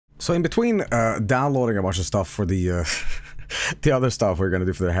So in between downloading a bunch of stuff for the the other stuff we're gonna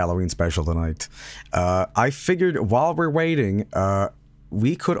do for the Halloween special tonight, I figured while we're waiting,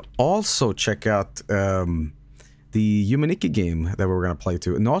 we could also check out the Yume game that we were gonna play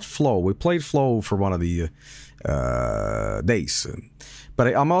too. Not Flow. We played Flow for one of the days,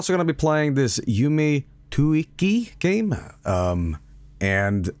 but I'm also gonna be playing this Yume game,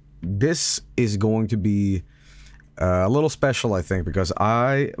 and this is going to be a little special, I think, because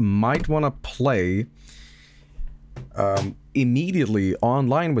I might want to play immediately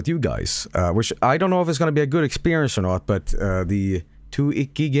online with you guys, which I don't know if it's going to be a good experience or not, but the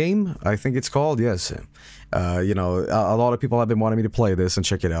Tuiki game, I think it's called, yes. You know, a lot of people have been wanting me to play this and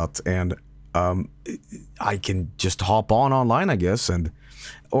check it out, and I can just hop on online, I guess, and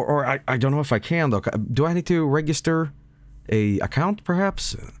or I don't know if I can, though. Do I need to register a account,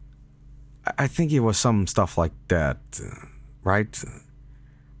 perhaps? I think it was some stuff like that, right?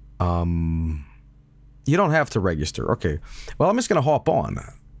 You don't have to register. Okay. Well, I'm just gonna hop on.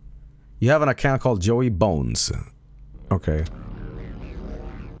 You have an account called Joey Bones. Okay.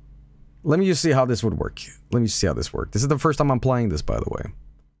 Let me just see how this would work. Let me see how this works. This is the first time I'm playing this, by the way.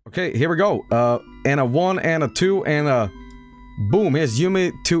 Okay, here we go. And a 1 and a 2 and a... Boom, here's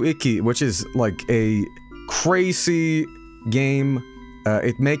Yume 2 which is like a crazy game.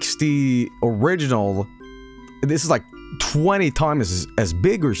 It makes the original... This is like 20 times as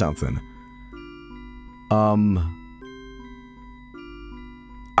big or something.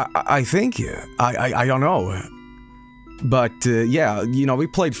 I think... I don't know. But, yeah, you know, we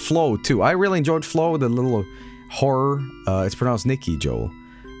played Flow, too. I really enjoyed Flow, the little horror. It's pronounced Nikki, Joel.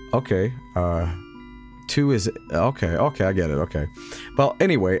 Okay, 2 is... Okay, I get it, okay. Well,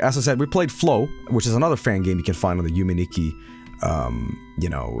 anyway, as I said, we played Flow, which is another fan game you can find on the Yume Nikki, you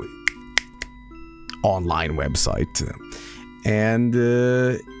know, online website. And,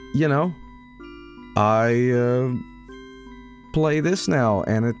 you know, I, play this now,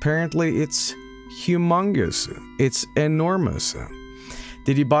 and apparently it's humongous. It's enormous.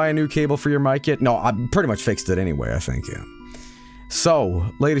 Did you buy a new cable for your mic yet? No, I pretty much fixed it anyway, I think, yeah. So,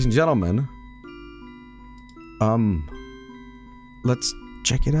 ladies and gentlemen, let's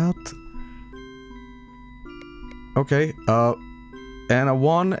check it out. Okay, and a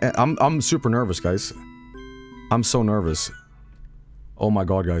 1, I'm super nervous, guys. I'm so nervous. Oh my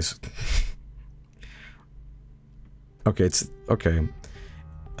god, guys. Okay, it's, okay.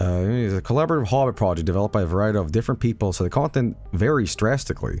 It's a collaborative hobby project developed by a variety of different people, so the content varies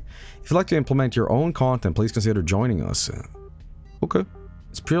drastically. If you'd like to implement your own content, please consider joining us. Okay.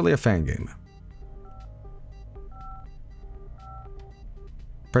 It's purely a fan game.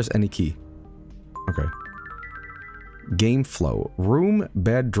 Press any key. Okay. Game flow. Room,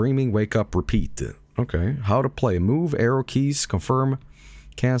 bed, dreaming, wake up, repeat. Okay. How to play. Move, arrow keys, confirm,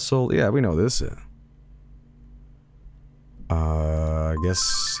 cancel. Yeah, we know this. I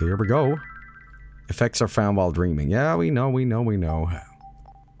guess here we go. Effects are found while dreaming. Yeah, we know.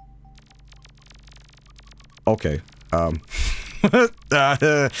 Okay.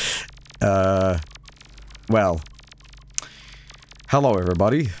 Well. Hello,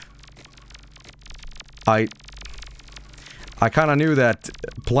 everybody. I kind of knew that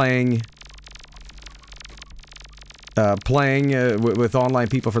playing with online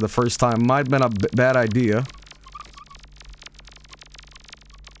people for the first time might have been a bad idea.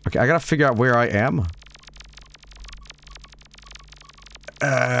 Okay, I gotta figure out where I am.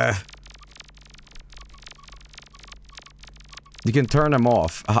 You can turn them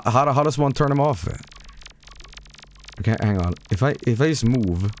off. How does one turn them off? Okay, hang on. If I just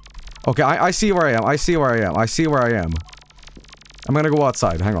move... Okay, I see where I am. I see where I am. I'm gonna go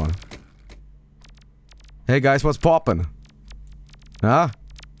outside. Hang on. Hey guys, what's poppin'? Huh?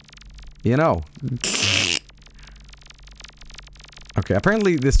 You know. Okay,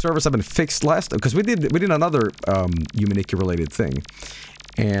 apparently this servers have been fixed last... Because we did another Yume Nikki related thing.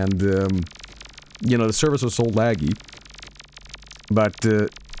 And, you know, the service was so laggy. But,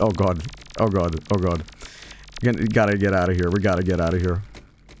 oh god. We gotta get out of here. We gotta get out of here.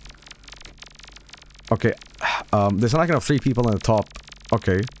 Okay. There's not enough 3 people on the top.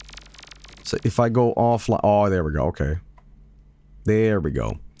 Okay. So if I go offline... Oh, there we go. Okay. There we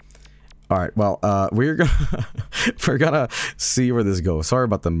go. Alright, well, we're gonna see where this goes. Sorry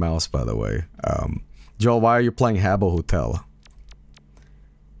about the mouse, by the way. Joel, why are you playing Habbo Hotel?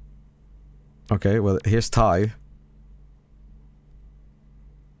 Okay, well, here's Ty.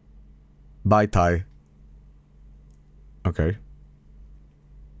 Bye, Ty. Okay.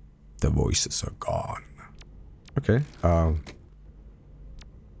 The voices are gone. Okay,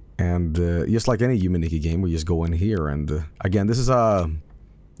 and just like any Yume Nikki game, we just go in here and, again, this is a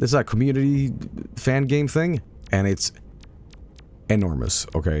This is a community fan game thing, and it's enormous,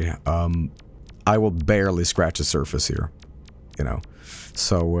 okay? I will barely scratch the surface here, you know?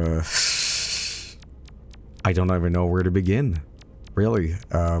 So, I don't even know where to begin, really.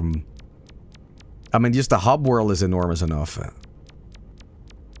 I mean, just the hub world is enormous enough.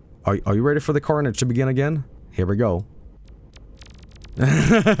 Are you ready for the carnage to begin again? Here we go.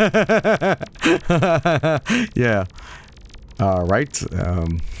 Yeah. Alright.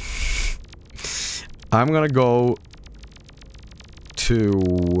 I'm gonna go to...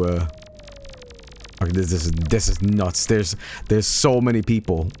 okay, this is nuts. There's so many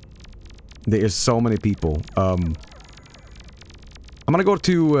people. There's so many people. I'm gonna go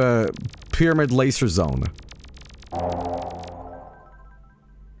to Pyramid Laser Zone.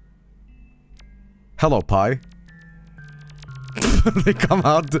 Hello, Pi. They come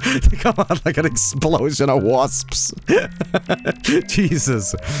out like an explosion of wasps.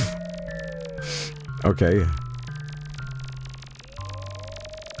 Jesus. Okay.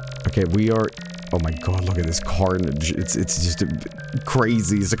 Okay, we are... oh my god, look at this carnage. It's just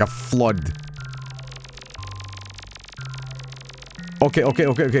crazy. It's like a flood. Okay.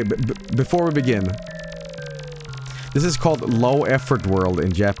 Before we begin. This is called Low Effort World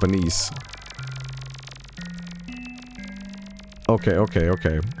in Japanese. Okay.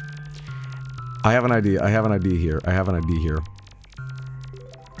 I have an idea here.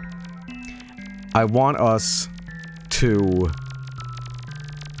 I want us to...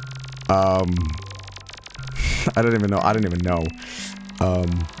 I don't even know.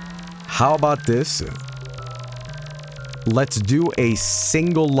 How about this? Let's do a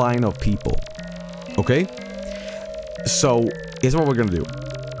single line of people. Okay? So, here's what we're gonna do.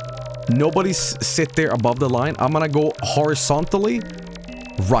 Nobody sit there above the line. I'm gonna go horizontally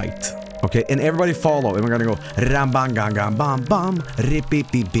right. Okay? And everybody follow. And we're gonna go ram bam gam gam bam bam rip bim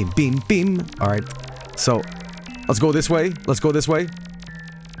bim bim bim bim. Alright. So, let's go this way.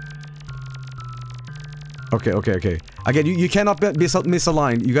 Okay. Again, you cannot miss a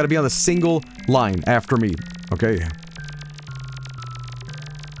line. You gotta be on a single line after me. Okay?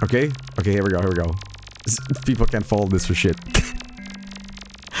 Okay, here we go. People can't follow this for shit.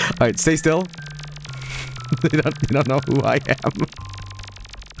 Alright, stay still. You don't know who I am.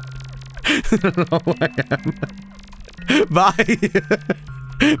 You don't know who I am. Bye!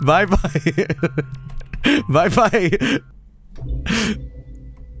 Bye-bye! Bye-bye!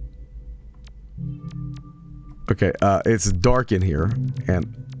 Okay, it's dark in here,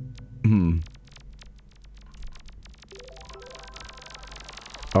 and...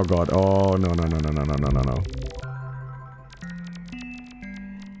 oh god, oh no.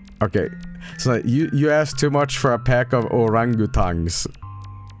 Okay, so you asked too much for a pack of orangutans.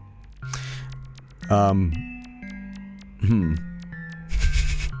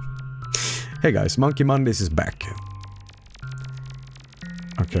 Hey guys, Monkey Mondays is back.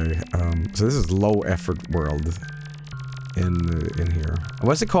 Okay, so this is Low Effort World in here.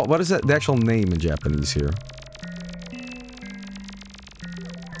 What's it called? What is that, the actual name in Japanese here?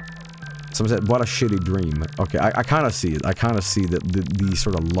 Someone said, what a shitty dream. Okay, I kind of see it. I kind of see the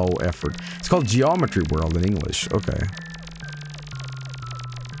sort of low effort. It's called Geometry World in English. Okay.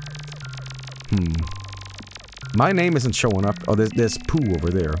 My name isn't showing up. Oh, there's poo over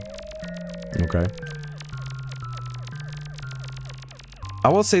there. Okay. I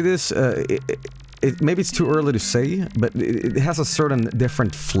will say this, maybe it's too early to say, but it has a certain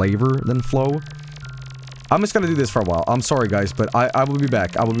different flavor than Flow. I'm just gonna do this for a while. I'm sorry guys, but I will be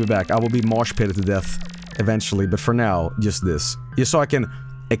back. I will be mosh pitted to death eventually, but for now, just this. Just so I can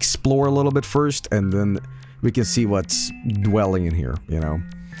explore a little bit first, and then we can see what's dwelling in here, you know?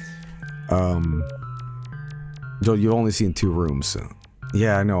 So you've only seen 2 rooms.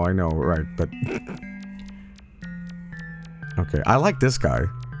 Yeah, I know, right, but... okay, I like this guy.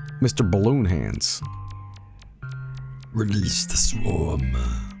 Mr. Balloon Hands. Release the swarm.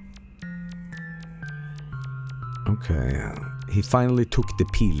 Okay, he finally took the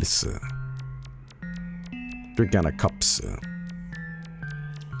pills. Drink out of cups.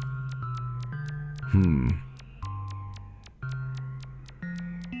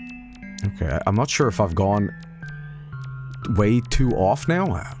 Okay, I'm not sure if I've gone way too off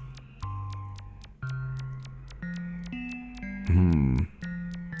now.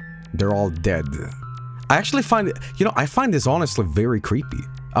 They're all dead. I actually find it, you know, I find this honestly very creepy.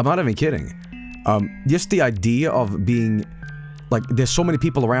 I'm not even kidding. Just the idea of being, like, there's so many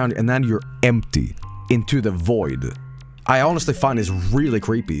people around and then you're empty into the void. I honestly find this really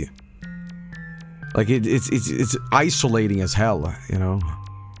creepy. Like, it's isolating as hell, you know?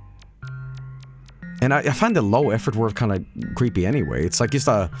 And I find the low effort world kind of creepy anyway. It's like just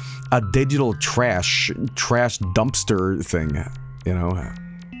a digital trash dumpster thing, you know?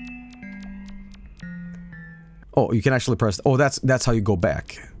 Oh, you can actually press... Oh, that's how you go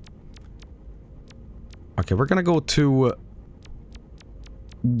back. Okay, we're gonna go to...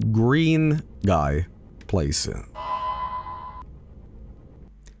 green guy place.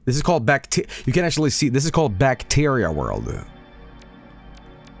 This is called you can actually see, this is called Bacteria World.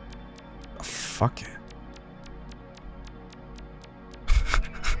 Fuck.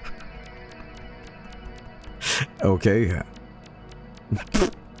 Okay.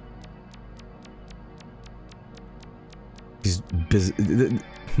 He's busy.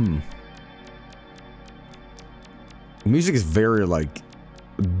 Music is very, like,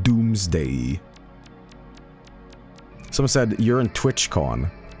 doomsday. Someone said, you're in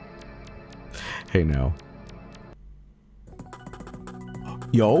TwitchCon. Hey now.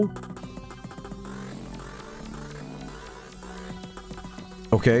 Yo?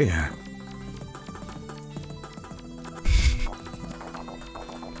 Okay.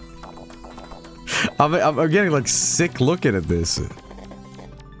 I'm getting like sick looking at this.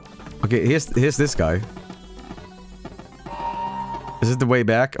 Okay, here's this guy. Is it the way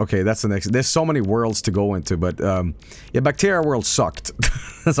back? Okay, that's the next. There's so many worlds to go into, but yeah, Bacteria World sucked.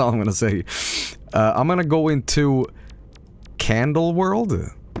 That's all I'm gonna say. I'm gonna go into Candle World.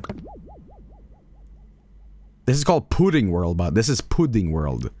 This is called Pudding World, but this is Pudding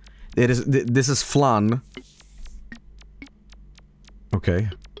World. It is. This is flan. Okay.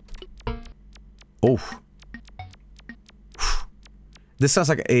 Oh. This sounds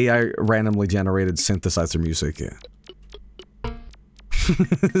like AI randomly generated synthesizer music. Yeah.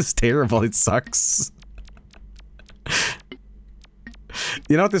 It's terrible. It sucks.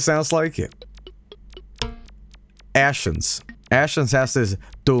 You know what this sounds like? Ashens. Ashens has this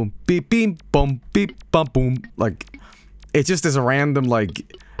doom beep beep boom beep bum boom. Like, it's just this random,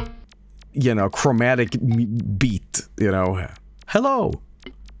 like, you know, chromatic beat, you know. Hello.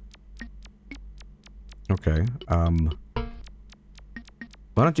 Okay, why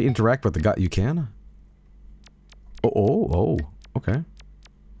don't you interact with the guy? You can? Oh, okay.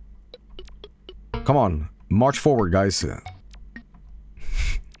 Come on, march forward, guys.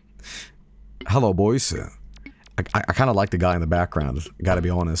 Hello, boys. I kind of like the guy in the background, gotta be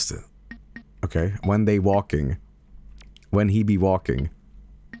honest. Okay, when he be walking.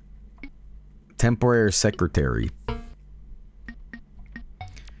 Temporary secretary.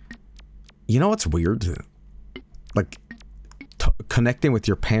 You know what's weird? Like, connecting with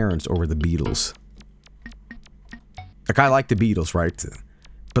your parents over the Beatles. Like, I like the Beatles, right?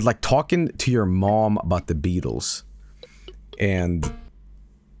 But, like, talking to your mom about the Beatles, and...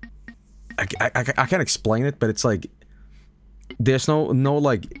 I can't explain it, but it's like... There's no,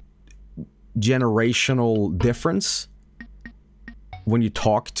 like, generational difference when you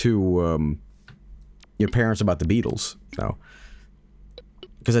talk to, your parents about the Beatles, you know?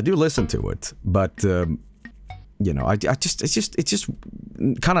 Because I do listen to it, but, you know, it's just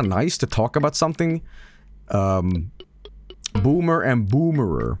kind of nice to talk about something, boomer and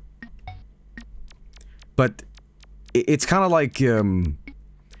boomerer. But it's kind of like,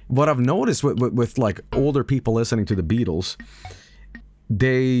 what I've noticed with like older people listening to the Beatles,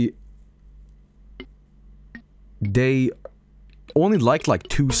 they only like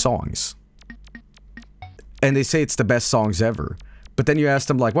 2 songs. And they say it's the best songs ever. But then you ask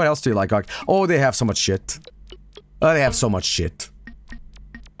them, like, what else do you like? Like, oh, they have so much shit. Oh, they have so much shit.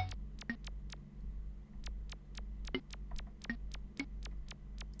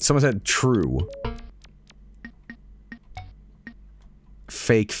 Someone said, true.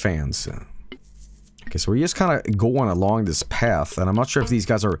 Fake fans. Okay, so we're just kind of going along this path, and I'm not sure if these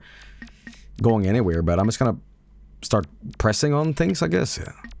guys are going anywhere, but I'm just gonna start pressing on things, I guess.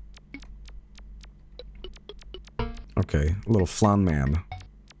 Yeah. Okay, little flan man.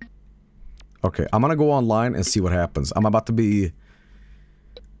 Okay, I'm gonna go online and see what happens. I'm about to be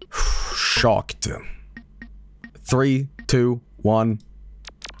shocked. 3, 2, 1.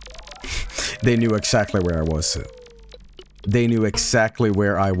 They knew exactly where I was. They knew exactly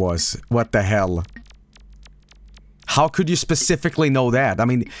where I was. What the hell? How could you specifically know that? I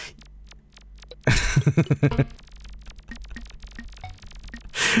mean...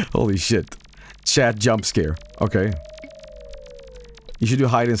 Holy shit. Chat jump scare. Okay. You should do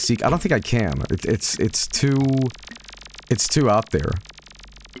hide and seek. I don't think I can. It's too out there.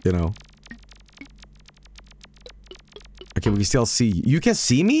 You know. Okay, we can still see you. You can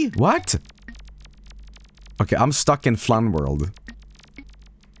see me? What? Okay, I'm stuck in Flan World.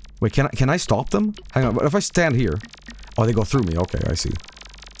 Wait, can I stop them? Hang on, what if I stand here? Oh, they go through me. Okay, I see.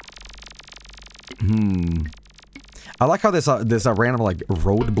 I like how there's a random, like,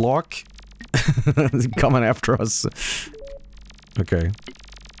 roadblock coming after us. Okay.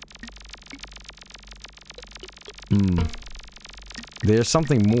 There's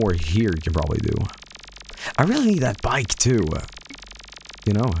something more here you can probably do. I really need that bike, too.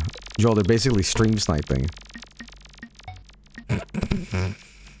 You know? Joel, they're basically stream sniping.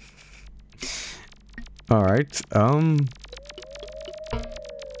 Alright,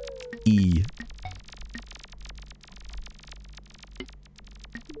 E.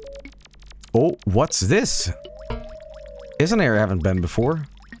 Oh, what's this? Is an area I haven't been before.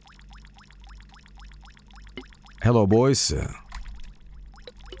 Hello, boys.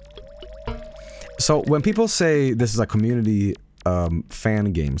 So, when people say this is a community,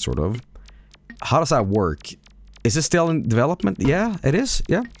 fan game, sort of, how does that work? Is it still in development? Yeah, it is?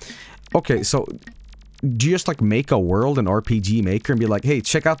 Yeah. Okay, so, do you just, like, make a world in RPG Maker and be like, hey,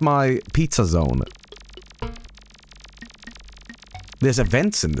 check out my pizza zone? There's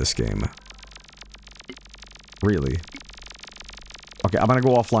events in this game. Really? Okay, I'm gonna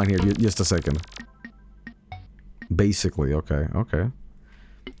go offline here, just a second. Basically, okay, okay.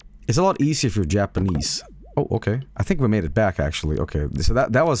 It's a lot easier if you're Japanese. Oh, okay. I think we made it back, actually. Okay, so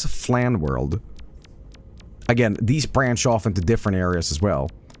that was Flan World. Again, these branch off into different areas as well.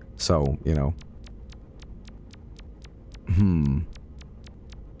 So, you know. I'm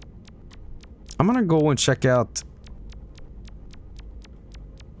gonna go and check out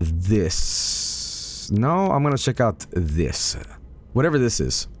this. No, I'm gonna check out this. Whatever this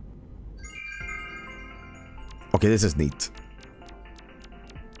is. Okay, this is neat.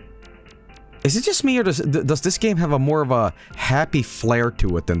 Is it just me, or does this game have a more of a happy flair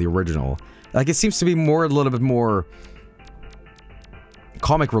to it than the original? Like, it seems to be more, a little bit more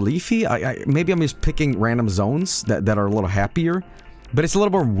comic reliefy. Maybe I'm just picking random zones that are a little happier, but it's a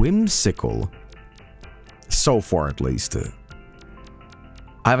little more whimsical. So far, at least.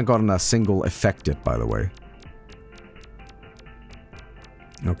 I haven't gotten a single effect yet, by the way.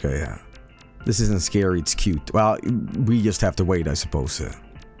 Okay, yeah. This isn't scary, it's cute. Well, we just have to wait, I suppose.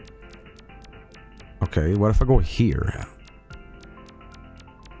 Okay, what if I go here?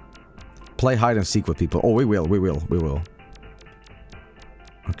 Play hide and seek with people. Oh, we will.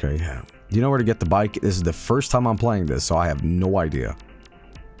 Okay, yeah. Do you know where to get the bike? This is the first time I'm playing this, so I have no idea.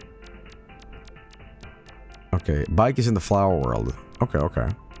 Okay, bike is in the flower world. Okay, okay.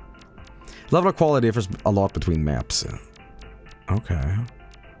 Level of quality differs a lot between maps. Okay.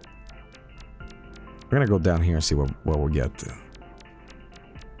 We're gonna go down here and see what we'll get.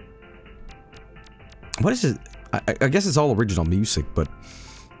 What is it? I guess it's all original music, but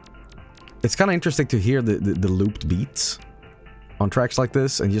it's kind of interesting to hear the looped beats on tracks like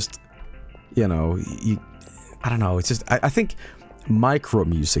this, and just, you know, I don't know, it's just, I think micro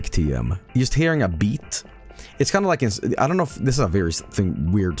music, TM, just hearing a beat, it's kind of like, I don't know if this is a very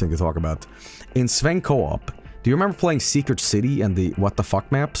weird thing to talk about. In Sven Co-op, do you remember playing Secret City and the what the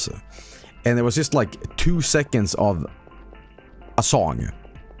fuck maps? And there was just like 2 seconds of a song.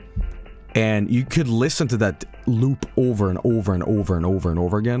 And you could listen to that loop over and over and over and over and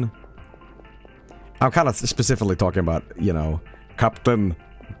over again. I'm kind of specifically talking about, you know, Captain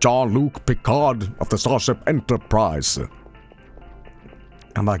Jean-Luc Picard of the Starship Enterprise.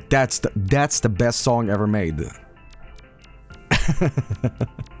 I'm like, that's the best song ever made.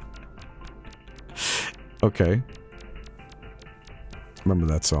 Okay. Remember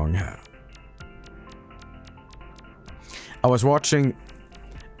that song? I was watching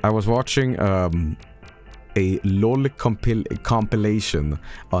a LOL compilation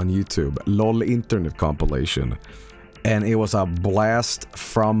on YouTube. LOL internet compilation. And it was a blast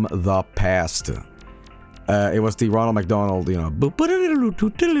from the past. It was the Ronald McDonald, you know.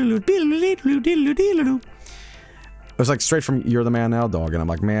 It was like straight from You're the Man Now, Dog. And I'm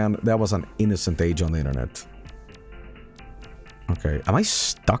like, man, that was an innocent age on the internet. Okay, am I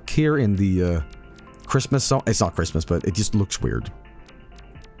stuck here in the Christmas song? It's not Christmas, but it just looks weird.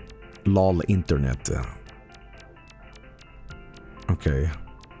 LOL internet. Okay.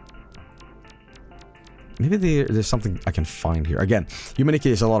 Maybe there's something I can find here. Again, Yume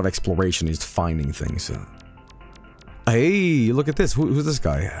is a lot of exploration, is finding things. Hey, look at this. Who's this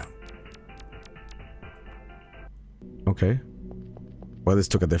guy? Okay. Well, this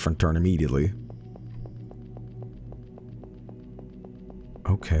took a different turn immediately.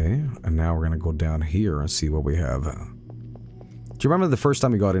 Okay, and now we're gonna go down here and see what we have. Do you remember the first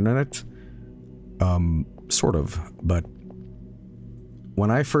time you got internet? Sort of, but when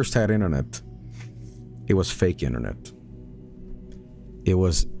I first had internet, it was fake internet. It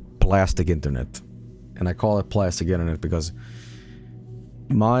was plastic internet. And I call it plastic internet because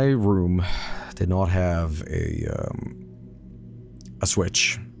my room did not have a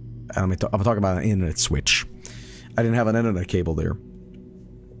switch. I'm talking about an internet switch. I didn't have an internet cable there.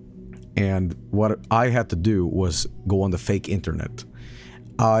 And what I had to do was go on the fake internet.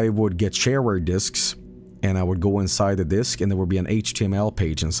 I would get shareware disks, and I would go inside the disk, and there would be an HTML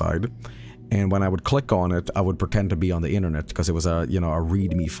page inside. And when I would click on it, I would pretend to be on the internet, because it was a, you know, a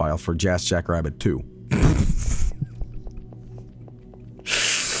README file for Jazz Jackrabbit 2.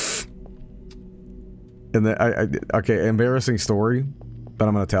 And then okay, embarrassing story, but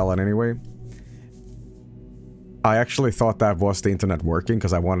I'm gonna tell it anyway. I actually thought that was the internet working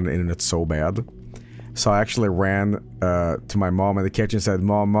because I wanted the internet so bad. So I actually ran to my mom in the kitchen and said,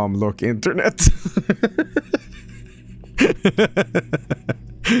 Mom, look, internet.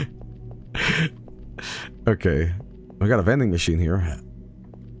 Okay. I got a vending machine here.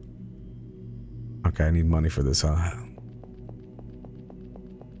 Okay, I need money for this, huh?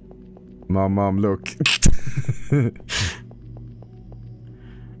 Mom, look.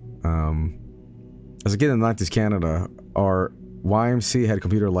 As a kid in the 90s Canada, our YMC had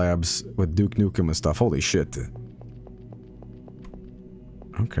computer labs with Duke Nukem and stuff. Holy shit.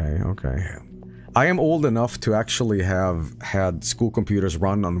 Okay. I am old enough to actually have had school computers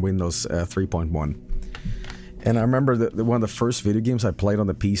run on Windows 3.1. And I remember that one of the first video games I played on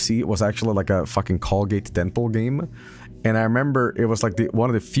the PC was actually like a fucking Colgate Dental game. And I remember it was like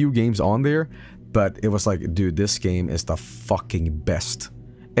one of the few games on there, but it was like, dude, this game is the fucking best.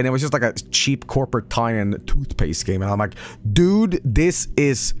 And it was just like a cheap corporate tie-in toothpaste game, and I'm like, dude, this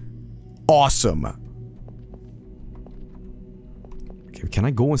is awesome. Okay, can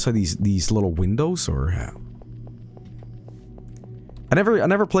I go inside these little windows, or? I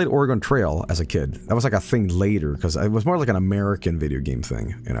never played Oregon Trail as a kid. That was like a thing later, because it was more like an American video game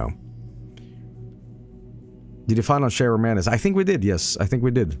thing, you know. Did you find on Share Madness? I think we did, yes. I think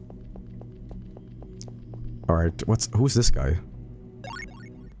we did. Alright, who's this guy?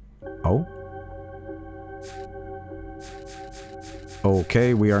 Oh?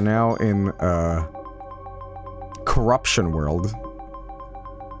 Okay, we are now in, corruption world.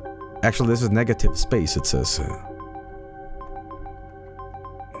 Actually, this is negative space, it says.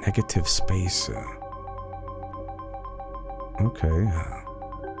 Negative space. Okay.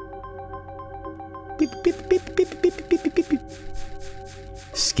 Beep, beep, beep, beep, beep, beep, beep, beep, beep.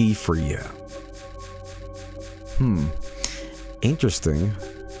 Ski free. Interesting.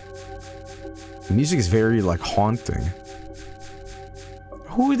 The music is very, like, haunting.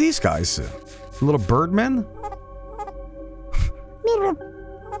 Who are these guys? Little birdmen?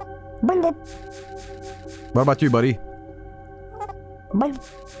 What about you, buddy?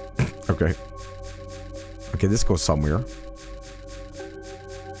 Okay. Okay, this goes somewhere.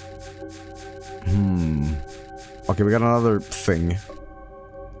 Okay, we got another thing.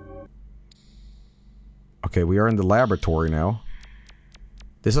 Okay, we are in the laboratory now.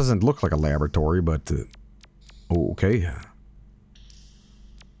 This doesn't look like a laboratory, but... okay.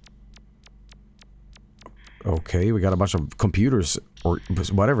 Okay, we got a bunch of computers, or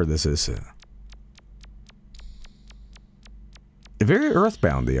whatever this is. Very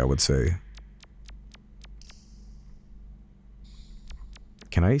earthboundy, I would say.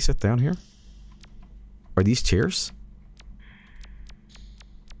 Can I sit down here? Are these chairs?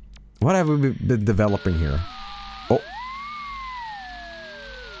 What have we been developing here?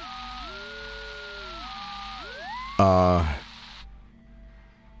 Oh.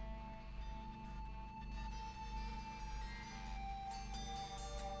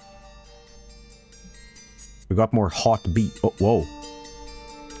 We got more hot beat. Oh, whoa.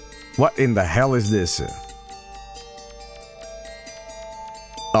 What in the hell is this?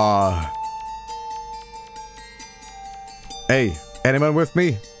 Hey, anyone with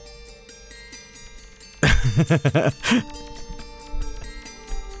me?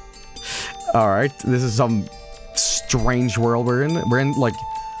 Alright, this is some strange world we're in. We're in, like,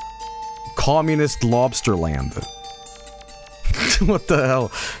 communist lobster land. What the hell?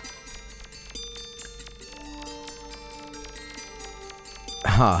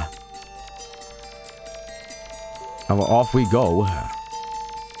 Huh. Well, off we go.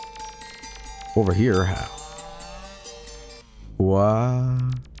 Over here. What?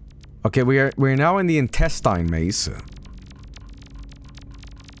 Okay, we're now in the intestine maze.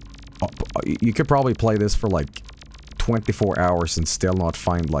 You could probably play this for like 24 hours and still not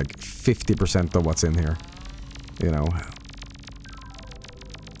find like 50% of what's in here. You know.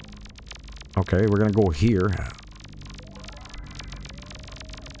 Okay, we're gonna go here.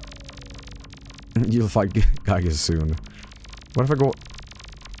 You'll fight Gaigas soon. What if I go...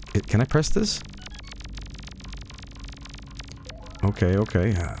 Can I press this? Okay,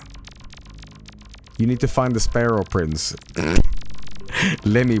 okay. You need to find the Sparrow Prince.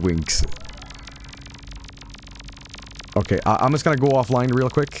 Lemmy winks. Okay, I'm just gonna go offline real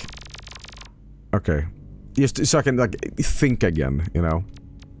quick. Okay. Just so I can, like, think again, you know?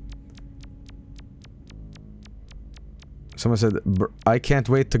 Someone said, I can't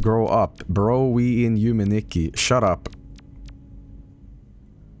wait to grow up. Bro, we in Yume Nikki. Shut up.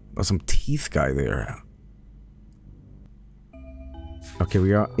 There's some teeth guy there. Okay,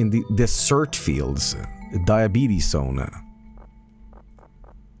 we are in the desert fields. Diabetes zone.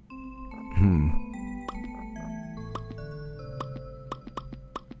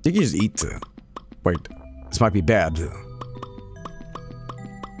 You can just eat. Wait, this might be bad.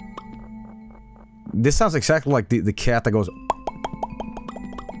 This sounds exactly like the cat that goes...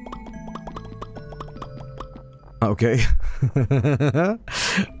 Okay.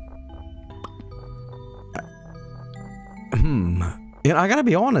 And I gotta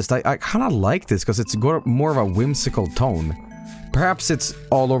be honest, I kind of like this because it's got more of a whimsical tone. Perhaps it's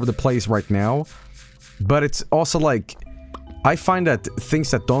all over the place right now, but it's also like... I find that things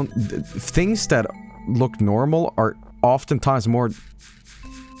that look normal are oftentimes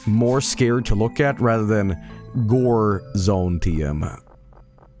more scared to look at rather than gore zone TM.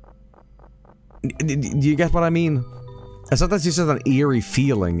 Do you get what I mean? And sometimes just an eerie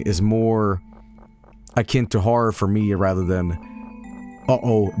feeling is more akin to horror for me rather than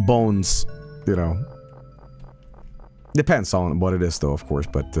uh-oh, bones, you know. Depends on what it is though, of course,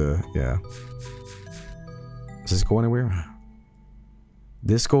 but yeah. Does this go anywhere?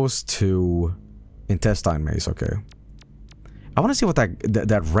 This goes to intestine maze, okay. I want to see what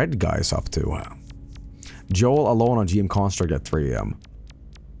that red guy is up to. Joel alone on GM Construct at 3 AM.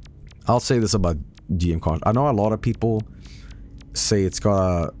 I'll say this about GM Construct. I know a lot of people say it's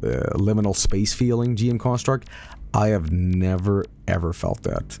got a liminal space feeling, GM Construct. I have never ever felt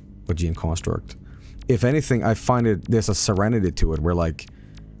that with GM Construct. If anything, I find there's a serenity to it where like,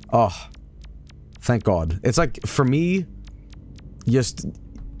 oh, thank God. It's like, for me, just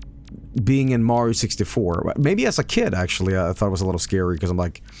being in Mario 64. Maybe as a kid, actually, I thought it was a little scary because I'm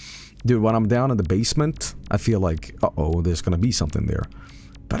like, dude, when I'm down in the basement, I feel like, uh-oh, there's gonna be something there.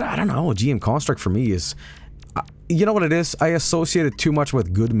 But I don't know, GM Construct for me is... you know what it is? I associate it too much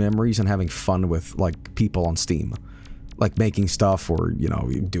with good memories and having fun with, like, people on Steam. Like, making stuff or, you know,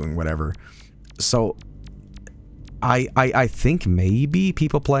 doing whatever. So, I think maybe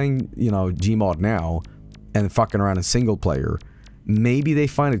people playing, you know, Gmod now and fucking around in single player, maybe they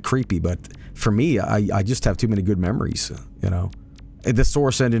find it creepy, but for me, I just have too many good memories, you know? The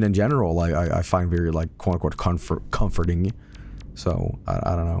Source engine in general, I find very, like, quote-unquote comforting. So,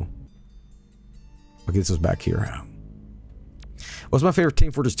 I don't know. Okay, this was back here. What's my favorite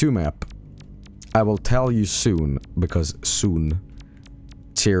Team Fortress 2 map? I will tell you soon, because soon,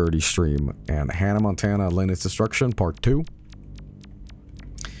 charity stream, and Hannah Montana Linux Destruction Part 2,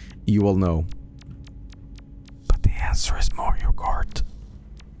 you will know. But the answer is Mario Kart.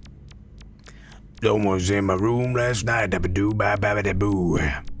 Someone was in my room last night, da-ba-doo, ba-ba-ba-da-boo.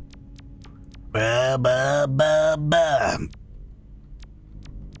 Ba-ba-ba-ba.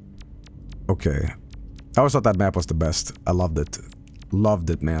 Okay. I always thought that map was the best. I loved it. Loved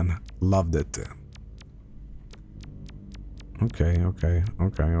it, man. Loved it. Okay.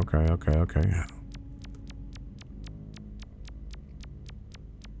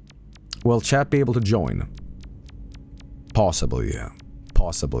 Will chat be able to join? Possibly, yeah.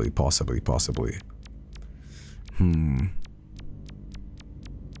 Possibly.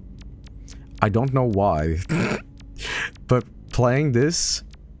 I don't know why, but playing this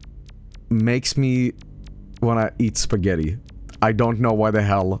makes me wanna eat spaghetti. I don't know why the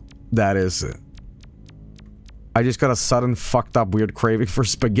hell that is. I just got a sudden fucked up weird craving for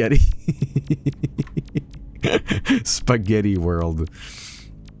spaghetti. Spaghetti world.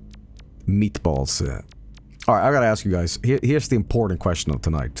 Meatballs. Alright, I gotta ask you guys. Here's the important question of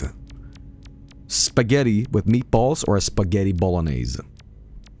tonight. Spaghetti with meatballs or a spaghetti bolognese?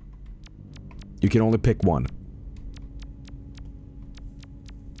 You can only pick one.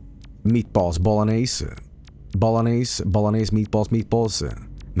 Meatballs, bolognese. Bolognese, meatballs.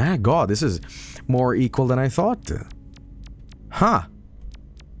 My god, this is more equal than I thought. Huh.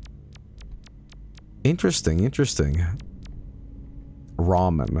 Interesting.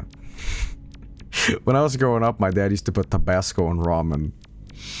 Ramen. When I was growing up, my dad used to put Tabasco in ramen.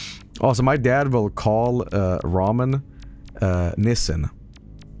 Also, my dad will call ramen Nissin.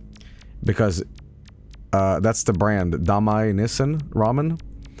 Because that's the brand, Damai Nissin ramen.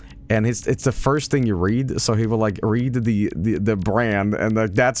 And it's the first thing you read, so he will like read the brand, and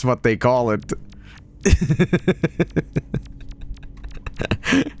that's what they call it.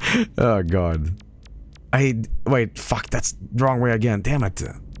 Oh god. Wait, fuck, that's the wrong way again. Damn it.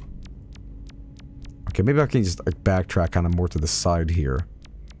 Okay, maybe I can just like, backtrack kind of more to the side here.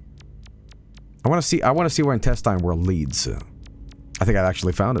 I want to see where Intestine World leads. I think I've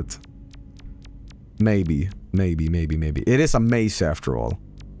actually found it. Maybe. It is a maze after all.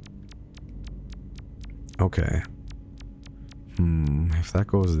 Okay. If that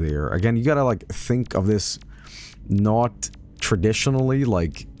goes there. Again, you gotta like think of this not traditionally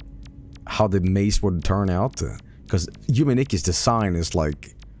like how the maze would turn out. Because Yume design is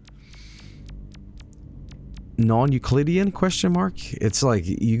like non-Euclidean question mark? It's like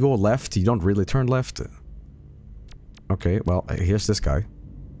you go left, you don't really turn left. Okay, well, here's this guy.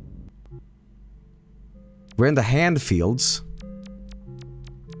 We're in the hand fields.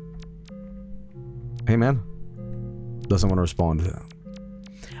 Hey, man. Doesn't want to respond.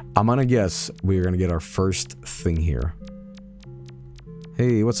 I'm gonna guess we're gonna get our first thing here.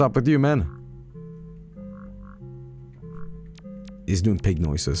 Hey, what's up with you, man? He's doing pig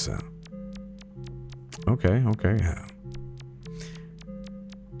noises. Okay.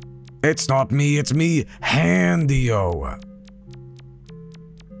 It's not me, it's me, Handio.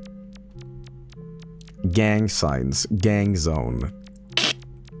 Gang signs, gang zone.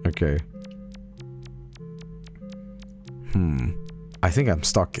 Okay. I think I'm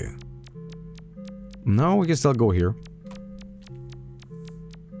stuck. No, we can still go here.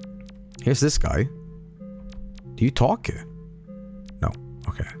 Here's this guy. Do you talk? No.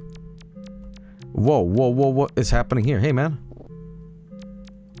 Okay. Whoa, what is happening here? Hey, man.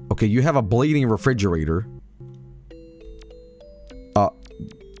 Okay, you have a bleeding refrigerator.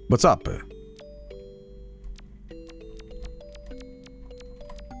 What's up?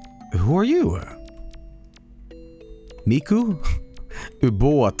 Who are you? Miku?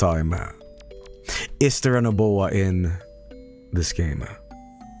 Uboa time. Is there an Uboa in this game?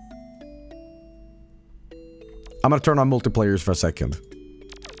 I'm gonna turn on multiplayers for a second.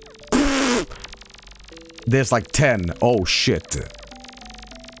 There's like 10. Oh shit.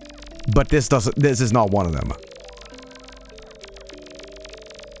 But this is not one of them.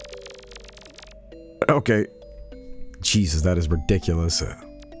 Okay. Jesus, that is ridiculous.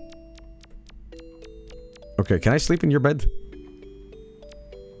 Okay, can I sleep in your bed?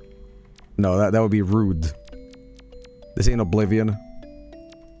 No, that would be rude. This ain't Oblivion.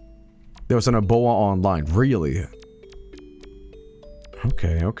 There was an Uboa online. Really?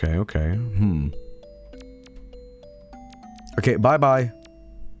 Okay. Okay, bye-bye.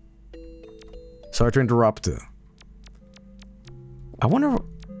 Sorry to interrupt. I wonder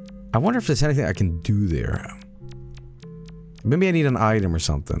if there's anything I can do there. Maybe I need an item or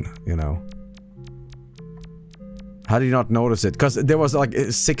something, you know? How did you not notice it? Because there was like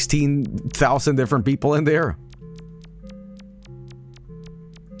 16,000 different people in there.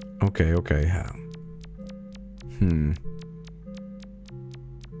 Okay.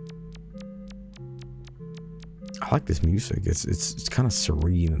 I like this music. It's kind of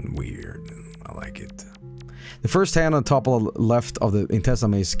serene and weird. I like it. The first hand on top of the left of the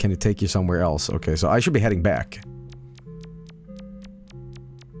intestine maze can take you somewhere else. Okay, so I should be heading back.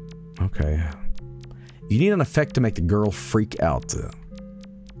 Okay. You need an effect to make the girl freak out.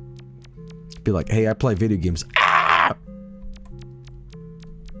 Be like, hey, I play video games. Ah!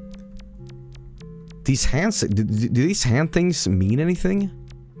 These hands, do these hand things mean anything?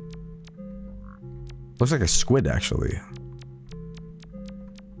 Looks like a squid, actually.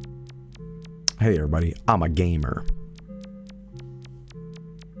 Hey, everybody, I'm a gamer.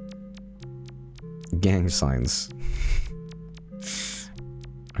 Gang signs.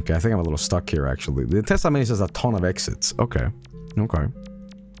 Okay, I think I'm a little stuck here, actually. The intestine maze has a ton of exits. Okay.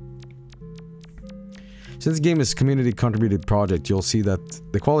 Since this game is community contributed project, you'll see that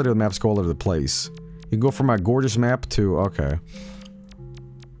the quality of the maps go all over the place. You can go from a gorgeous map to... Okay.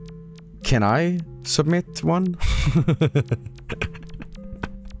 Can I submit one?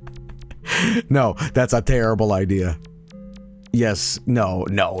 No, that's a terrible idea. Yes, no,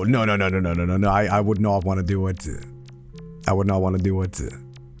 I would not want to do it. I would not want to do it.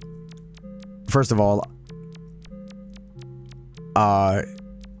 First of all,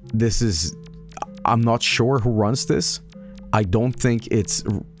 this is... I'm not sure who runs this. I don't think it's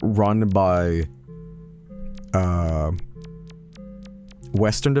run by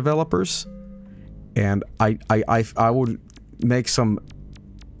Western developers, and I would make some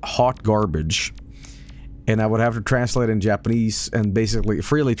hot garbage, and I would have to translate in Japanese and basically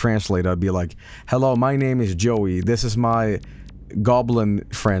freely translate. I'd be like, "Hello, my name is Joey. This is my goblin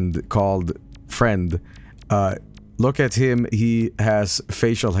friend called Friend. Look at him. He has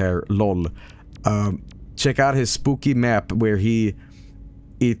facial hair. Lol. Check out his spooky map where he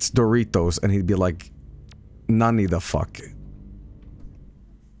eats Doritos," and he'd be like, None the fuck.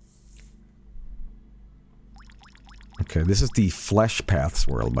 Okay, this is the Flesh Paths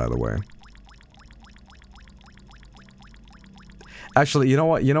world, by the way. Actually, you know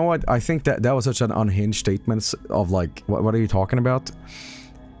what? You know what? I think that was such an unhinged statement of like, what are you talking about?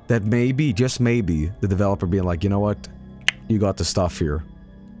 That maybe, just maybe, the developer being like, you know what? You got the stuff here.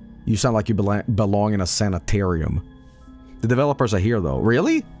 You sound like you belong in a sanitarium. The developers are here, though.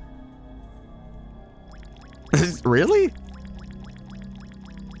 Really? Really?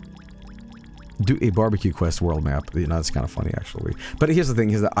 Do a barbecue quest world map. You know, that's kind of funny, actually. But here's the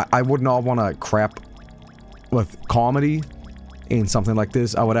thing, is that I would not want to crap with comedy in something like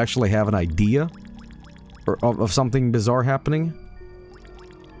this. I would actually have an idea of something bizarre happening.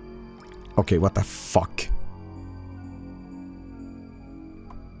 Okay, what the fuck?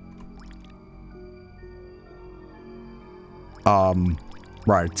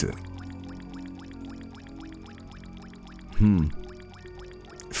 Right.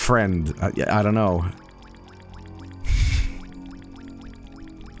 Friend. I don't know.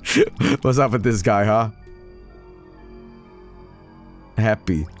 What's up with this guy, huh?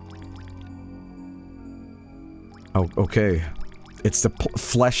 Happy. Oh, okay. It's the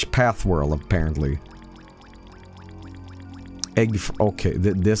Flesh Path world, apparently. Okay,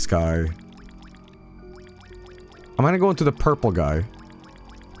 this guy. I'm gonna go into the purple guy.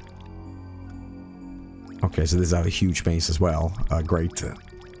 Okay, so this is a huge maze as well. Great.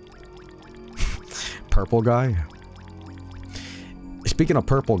 Purple guy. Speaking of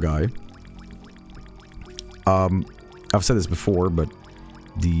purple guy, I've said this before, but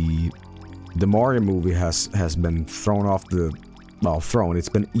the Mario movie has been thrown off the, well, it's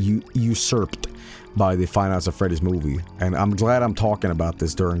been usurped by the Five Nights at Freddy's movie, and I'm glad I'm talking about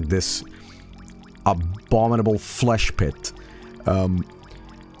this during this abominable flesh pit,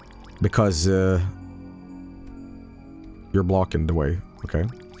 because you're blocking the way. Okay,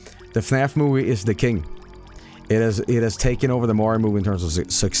 the FNAF movie is the king. It has taken over the Mario movie in terms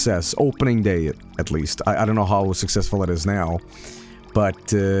of success. Opening day, at least. I don't know how successful it is now,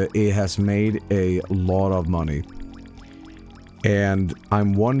 but it has made a lot of money. And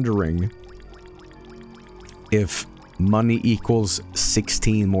I'm wondering if money equals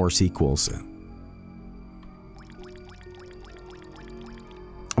 16 more sequels.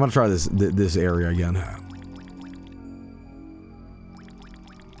 I'm gonna try this area again.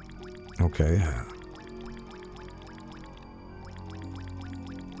 Okay.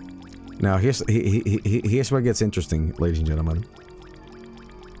 Now, here's where it gets interesting, ladies and gentlemen.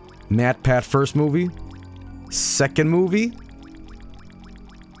 Matt Pat first movie. Second movie.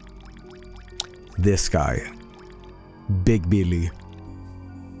 This guy. Big Billy.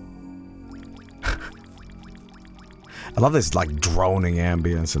 I love this, like, droning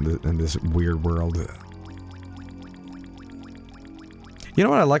ambience in this weird world. You know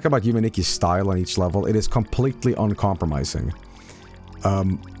what I like about Yume style on each level? It is completely uncompromising.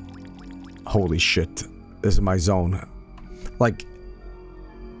 Holy shit. This is my zone. Like,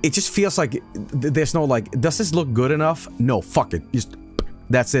 it just feels like there's no, like, does this look good enough? No, fuck it. Just,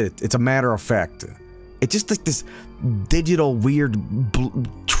 that's it. It's a matter of fact. It's just like this digital weird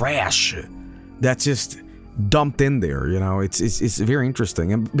trash that's just dumped in there, you know? It's very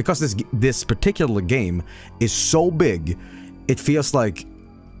interesting. And because this particular game is so big, it feels like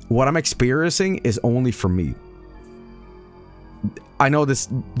what I'm experiencing is only for me. I know this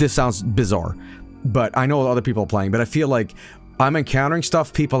sounds bizarre, but I know other people are playing, but I feel like I'm encountering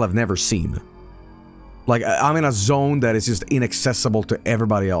stuff people have never seen. Like, I'm in a zone that is just inaccessible to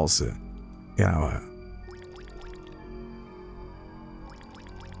everybody else, you know.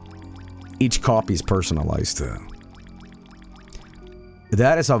 Each copy is personalized.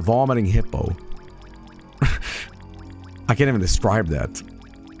 That is a vomiting hippo. I can't even describe that.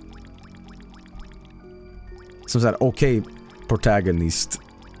 So is that okay, protagonist?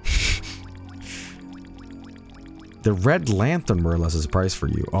 The Red Lantern more or less is a price for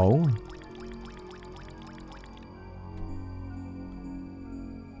you. Oh?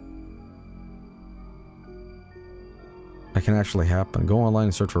 That can actually happen. Go online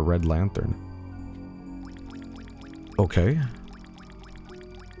and search for Red Lantern. Okay.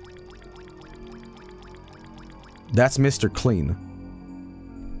 That's Mr. Clean.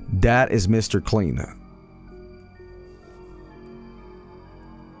 That is Mr. Clean.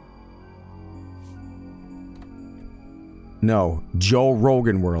 No, Joe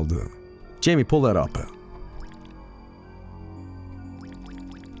Rogan world. Jamie, pull that up.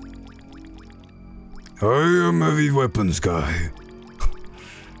 I am a heavy weapons guy.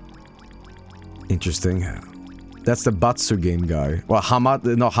 Interesting. That's the Batsu game guy. Well, not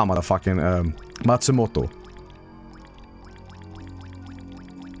Hamada, fucking Matsumoto.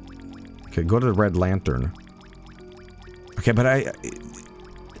 Okay, go to the Red Lantern. Okay, but I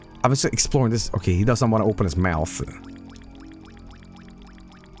was exploring this. Okay, he doesn't want to open his mouth.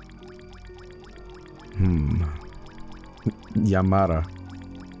 Yamada.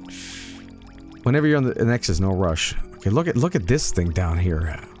 Whenever you're on the Nexus, no rush. Okay, look at this thing down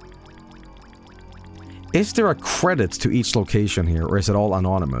here. Is there a credit to each location here, or is it all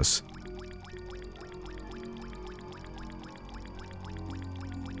anonymous?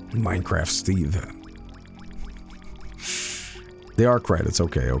 Minecraft Steve. They are credits,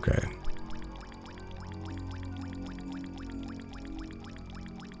 okay, okay.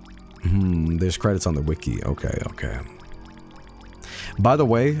 There's credits on the wiki, okay, okay. By the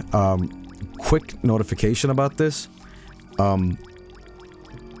way, quick notification about this.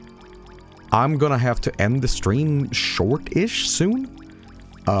 I'm gonna have to end the stream short-ish soon.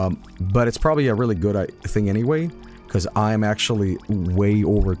 But it's probably a really good thing anyway, because I'm actually way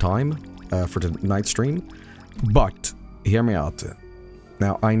over time for tonight's stream. But, hear me out.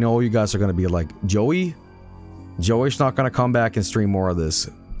 Now, I know you guys are gonna be like, Joey's not gonna come back and stream more of this.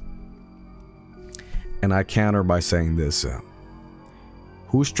 And I counter by saying this.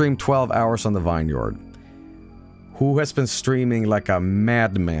 Who streamed 12 hours on the Vineyard? Who has been streaming like a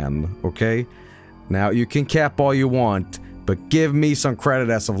madman, okay? Now, you can cap all you want, but give me some credit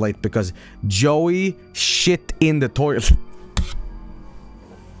as of late, because Joey shit in the toilet.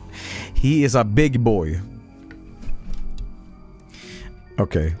 He is a big boy.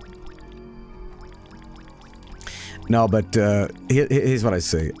 Okay. No, but here's what I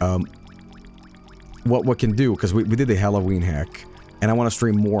say. What we can do, because we did the Halloween hack, and I want to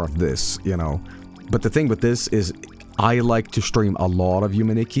stream more of this, you know. But the thing with this is, I like to stream a lot of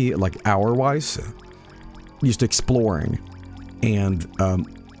Yume, like hour-wise, just exploring. And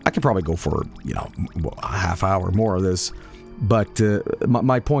I could probably go for, you know, a half hour more of this. But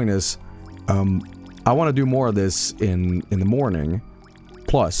my point is, I want to do more of this in the morning,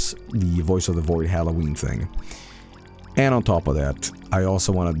 plus the Voice of the Void Halloween thing. And on top of that, I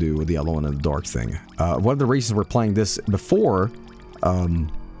also want to do the Alone in the Dark thing. One of the reasons we're playing this before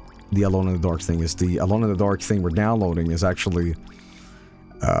the Alone in the Dark thing is the Alone in the Dark thing we're downloading is actually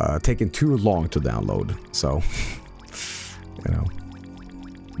taking too long to download. So, you know,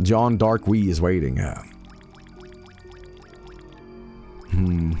 John Dark Wee is waiting.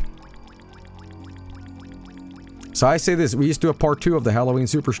 So I say this, we used to do a part 2 of the Halloween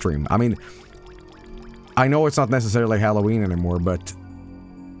Super Stream. I mean, I know it's not necessarily Halloween anymore, but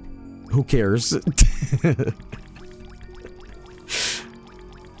who cares?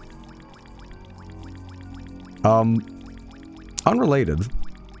 Unrelated.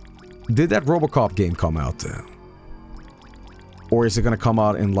 Did that RoboCop game come out? Or is it gonna come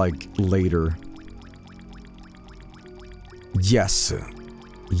out in, like, later? Yes.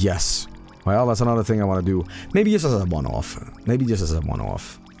 Yes. Well, that's another thing I want to do. Maybe just as a one-off. Maybe just as a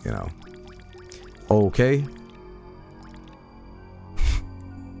one-off, you know. Okay.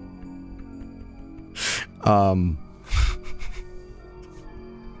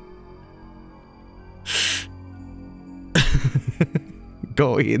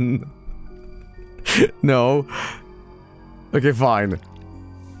 Go in. No. Okay, fine.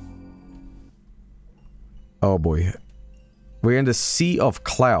 Oh boy. We're in the sea of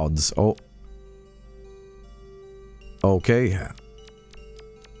clouds. Oh. Okay.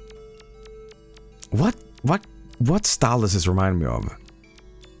 What style does this remind me of?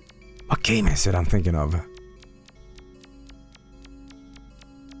 What game is it I'm thinking of?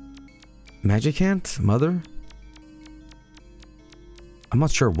 Magic Hand? Mother? I'm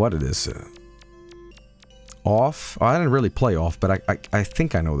not sure what it is. Off? Oh, I didn't really play Off, but I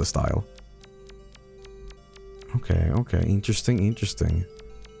think I know the style. Okay, okay. Interesting, interesting.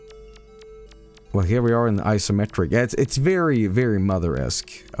 Well, here we are in the isometric. Yeah, it's very, very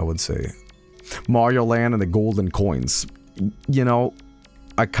Mother-esque, I would say. Mario Land and the golden coins. You know,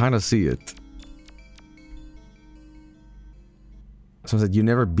 I kind of see it. Someone said, you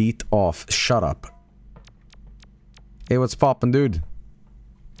never beat Off. Shut up. Hey, what's poppin', dude?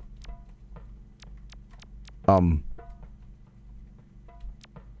 Can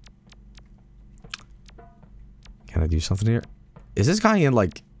I do something here? Is this guy in,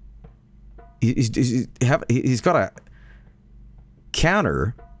 like... He's got a...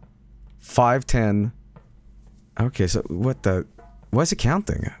 counter... 510. Okay, so what the... Why is it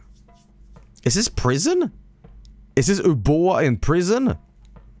counting? Is this prison? Is this Uboa in prison?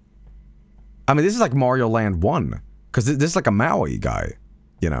 I mean, this is like Mario Land 1. Because this is like a Maui guy.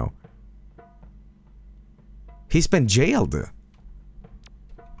 You know. He's been jailed.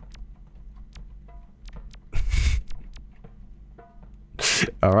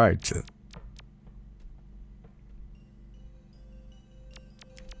 Alright.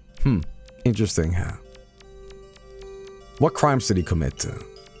 Interesting. What crimes did he commit?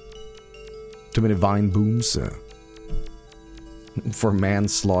 Too many vine booms? For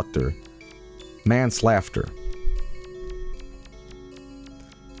manslaughter. Manslaughter.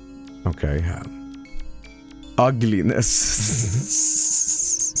 Okay. Ugliness.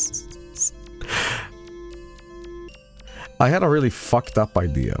 I had a really fucked up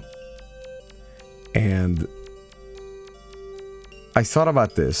idea. And I thought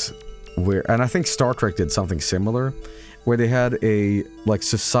about this, and I think Star Trek did something similar, where they had a, like,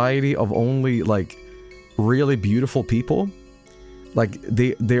 society of only, like, really beautiful people. Like,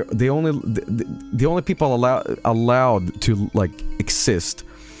 the only people allowed to, like, exist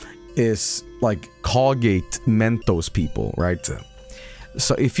is, like, Colgate Mentos people, right?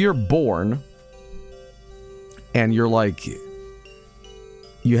 So if you're born and you're, like,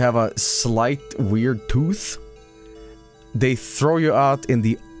 you have a slight weird tooth, they throw you out in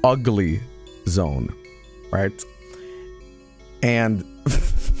the ugly zone, right? And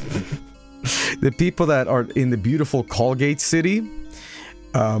the people that are in the beautiful Colgate City,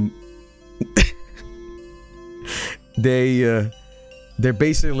 they're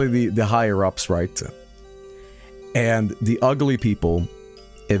basically the higher ups, right? And the ugly people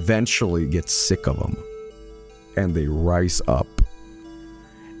eventually get sick of them, and they rise up,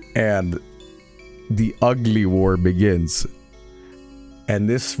 and the ugly war begins. And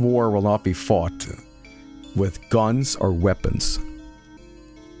this war will not be fought with guns or weapons.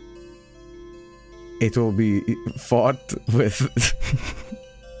 It will be fought with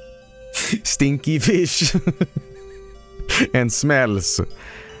stinky fish and smells.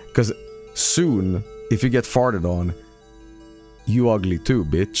 Because soon, if you get farted on, you ugly too,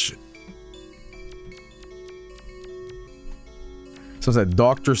 bitch. So it's a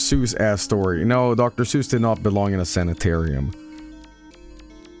Dr. Seuss ass story. No, Dr. Seuss did not belong in a sanitarium.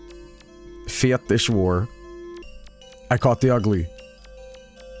 Fetish war. I caught the ugly.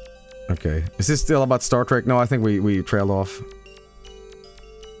 Okay. Is this still about Star Trek? No, I think we trailed off.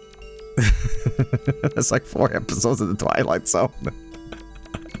 It's like 4 episodes of the Twilight Zone.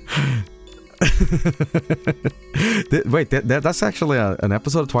 Wait, that's actually an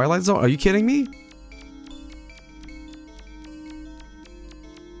episode of Twilight Zone? Are you kidding me?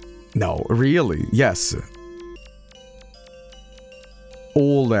 No, really? Yes.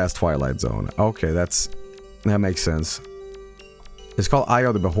 Old ass Twilight Zone. Okay, that makes sense. It's called Eye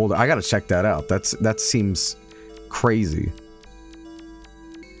of the Beholder. I gotta check that out. That seems crazy.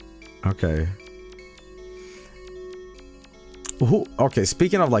 Okay. Okay,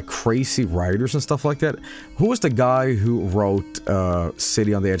 speaking of like crazy writers and stuff like that, who was the guy who wrote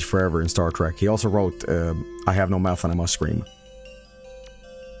City on the Edge Forever in Star Trek? He also wrote I Have No Mouth and I Must Scream.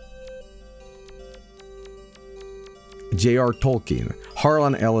 J.R. Tolkien.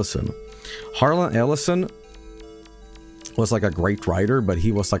 Harlan Ellison. Harlan Ellison was like a great writer, but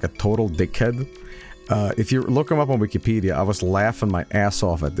he was like a total dickhead. If you look him up on Wikipedia, I was laughing my ass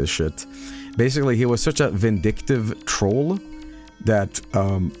off at this shit. Basically, he was such a vindictive troll that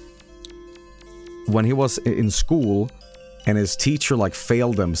when he was in school and his teacher like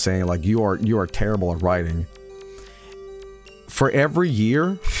failed him, saying like you are terrible at writing, for every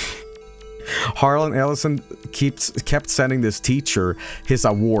year Harlan Ellison kept sending this teacher his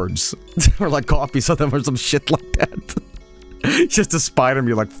awards or like copies of them or some shit like that. Just to spite him,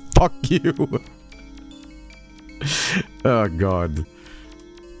 you're like, fuck you. Oh god.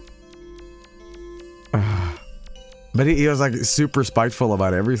 But he was like super spiteful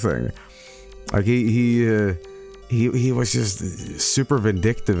about everything. Like he was just super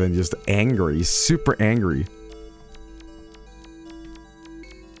vindictive and just angry, super angry.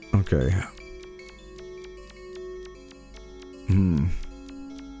 Okay.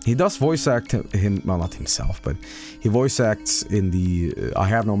 He does voice act him, well, not himself, but he voice acts in the I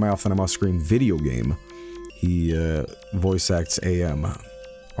Have No Mouth and I Must Scream video game. He voice acts AM.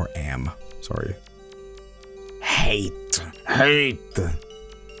 Or Am, sorry. Hate.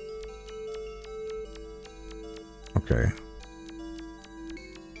 Okay.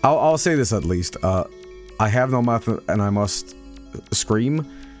 I'll say this at least. I Have No Mouth and I Must Scream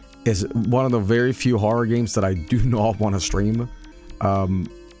is one of the very few horror games that I do not want to stream.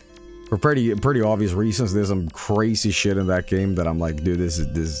 For pretty obvious reasons. There's some crazy shit in that game that I'm like, dude, this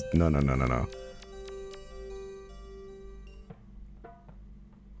no.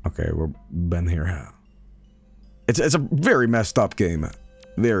 Okay, we're been here. It's a very messed up game.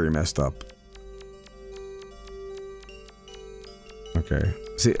 Very messed up. Okay.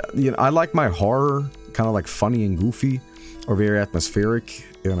 See, you know, I like my horror kind of like funny and goofy, or very atmospheric.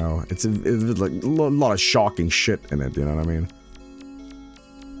 You know, it's like a lot of shocking shit in it. You know what I mean?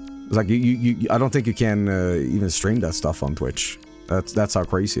 It's like I don't think you can even stream that stuff on Twitch. That's how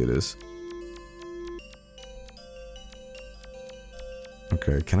crazy it is.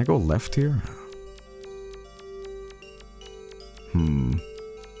 Okay, can I go left here?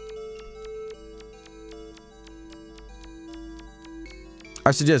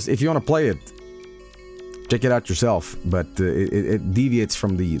 I suggest, if you want to play it, check it out yourself, but it deviates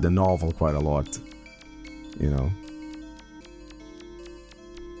from the novel quite a lot, you know.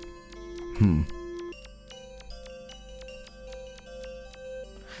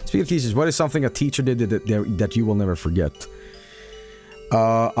 Speaking of teachers, what is something a teacher did that you will never forget?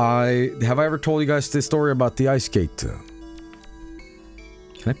 Have I ever told you guys this story about the ice skate? Can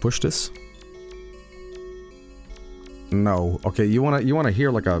I push this? No. Okay, you wanna hear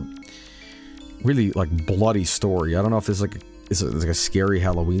like a really like bloody story. I don't know if this is like a scary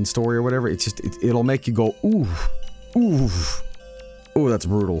Halloween story or whatever. It's just it'll make you go ooh, ooh, ooh. That's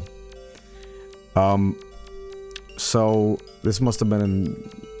brutal. So this must have been in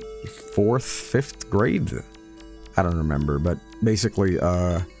 4th, 5th grade. I don't remember, but basically,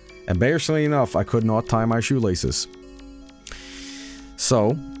 embarrassingly enough, I could not tie my shoelaces.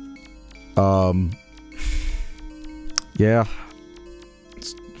 So, yeah,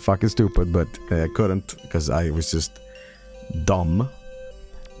 it's fucking stupid, but I couldn't because I was just dumb.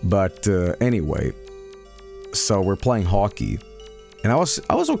 But anyway, so we're playing hockey, and I was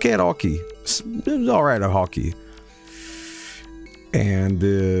okay at hockey. It was all right at hockey. And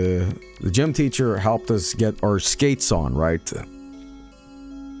the gym teacher helped us get our skates on, right?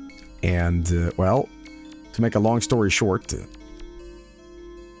 And, well, to make a long story short,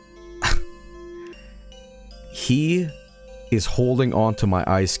 he is holding onto my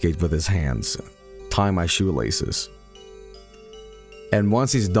ice skate with his hands, tying my shoelaces. And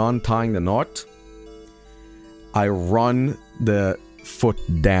once he's done tying the knot, I run the foot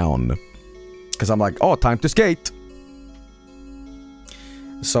down. Because I'm like, oh, time to skate!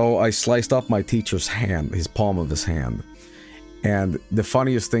 So I sliced up my teacher's hand, his palm of his hand. And the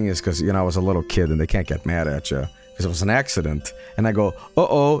funniest thing is, because, you know, I was a little kid and they can't get mad at you. Because it was an accident. And I go,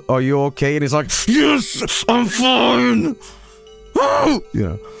 uh-oh, are you okay? And he's like, yes, I'm fine! You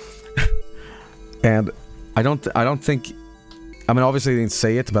know. And I don't think... I mean, obviously he didn't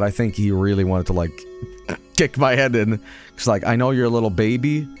say it, but I think he really wanted to, like, kick my head in. Because, like, I know you're a little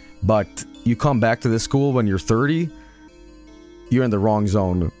baby, but you come back to this school when you're 30... You're in the wrong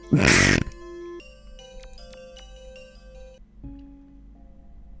zone.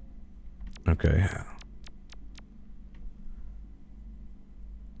 Okay.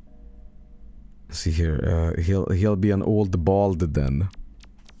 Let's see here. He'll be an old bald then.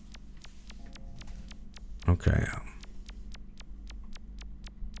 Okay.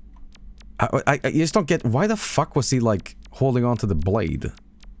 I just don't get why the fuck was he like holding on to the blade?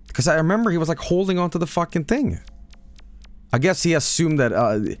 Because I remember he was like holding on to the fucking thing. I guess he assumed that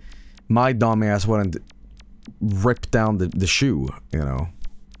my dumbass wouldn't rip down the shoe, you know.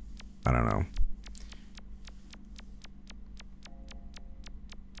 I don't know.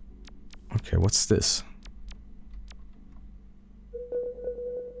 Okay, what's this?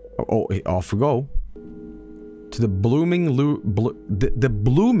 Oh, off we go. To the blooming the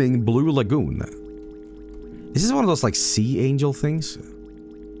blooming blue lagoon. Is this one of those like sea angel things?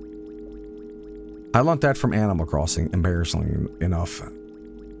 I learned that from Animal Crossing, embarrassingly enough.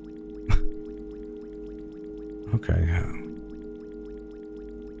 Okay.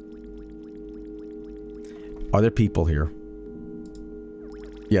 Are there people here?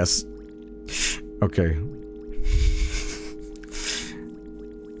 Yes. Okay.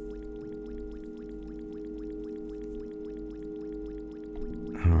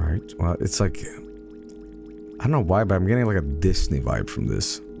 Alright, well, it's like... I don't know why, but I'm getting like a Disney vibe from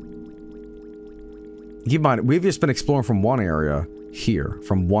this. Keep in mind, we've just been exploring from one area here,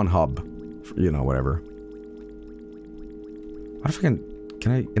 from one hub, you know, whatever. What if I can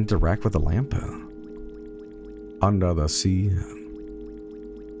I interact with the lamp? Under the sea.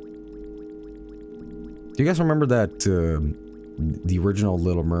 Do you guys remember that, the original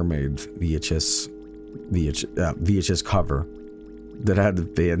Little Mermaid VHS cover that had the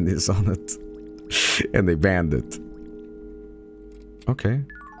bandits on it? And they banned it. Okay.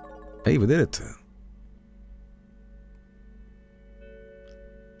 Hey, we did it.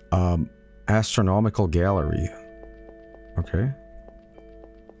 Astronomical gallery. Okay.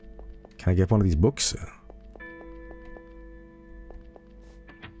 Can I get one of these books?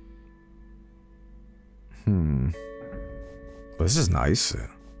 Well, this is nice.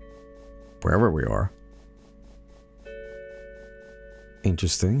 Wherever we are.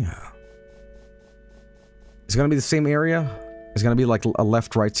 Interesting. Is it gonna be the same area? It's gonna be like a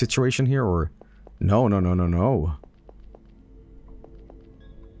left-right situation here, or... No, no, no, no, no.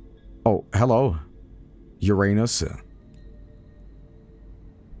 Oh, hello. Uranus.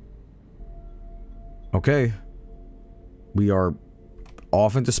 Okay. We are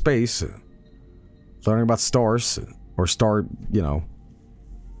off into space. Learning about stars. Or star, you know.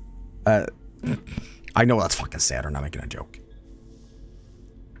 I know that's fucking sad, I'm not making a joke.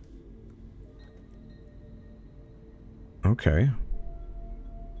 Okay.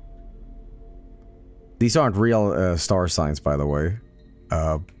 These aren't real star signs, by the way.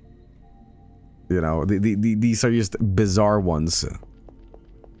 You know, these are just bizarre ones.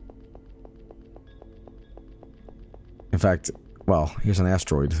 In fact, well, here's an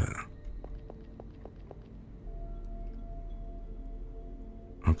asteroid.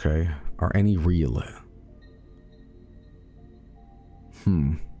 Okay, are any real?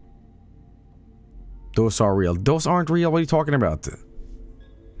 Those are real. Those aren't real. What are you talking about?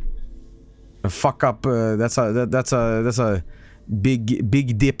 Fuck up. That's a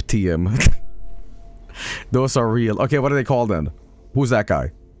big dip to him. Those are real. Okay, what are they called then? Who's that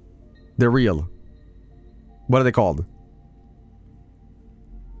guy? They're real. What are they called?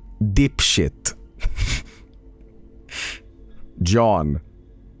 Dipshit. John.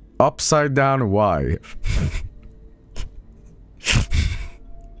 Upside down Y.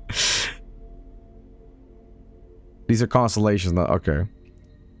 These are constellations. Okay.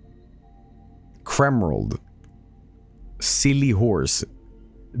 Cremerald. Silly Horse.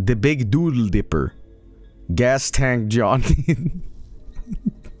 The Big Doodle Dipper. Gas Tank Johnny.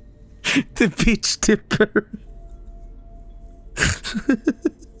 The Bitch Dipper.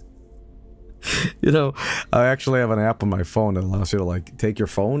 You know, I actually have an app on my phone that allows you to like take your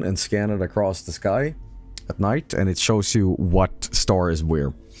phone and scan it across the sky at night, and it shows you what star is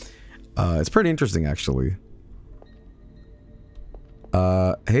where. It's pretty interesting, actually.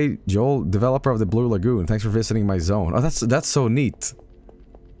 Hey Joel, developer of the Blue Lagoon, thanks for visiting my zone. Oh, that's so neat.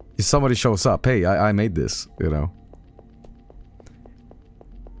 If somebody shows up, hey, I made this, you know.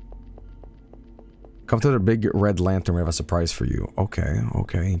 Come to the big red lantern, we have a surprise for you. Okay,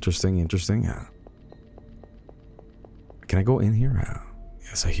 okay, interesting, interesting. Yeah. Can I go in here? Yeah,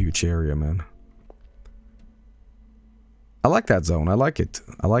 it's a huge area, man. I like that zone, I like it.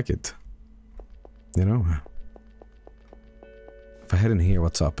 I like it. You know? If I head in here,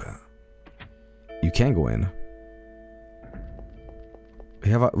 what's up? You can go in.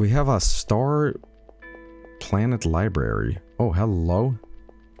 We have a star planet library. Oh, hello.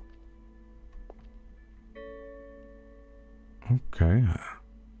 Okay.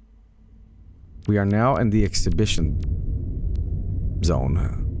 We are now in the exhibition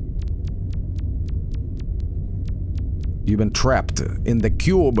zone. You've been trapped in the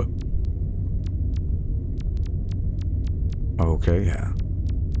cube. Okay, yeah.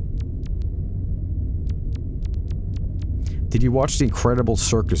 Did you watch The Incredible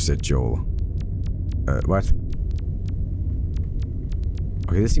Circus yet, Joel? What?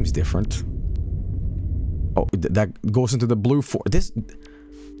 Okay, this seems different. Oh, that goes into the blue for this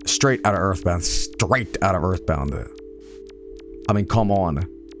straight out of Earthbound. Straight out of Earthbound. I mean, come on.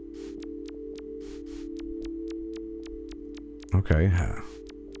 Okay.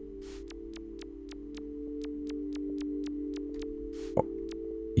 Oh,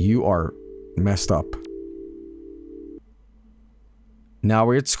 you are messed up. Now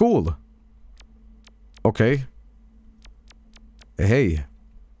we're at school. Okay. Hey.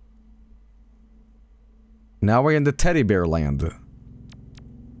 Now we're in the teddy bear land.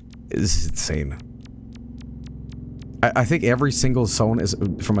 This is insane. I think every single zone is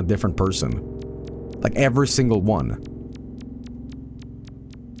from a different person. Like every single one.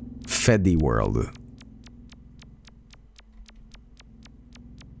 Feddy world.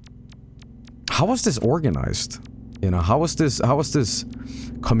 How was this organized? You know, how was this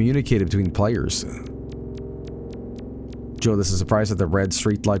communicated between players? Joe, this is a surprise at the red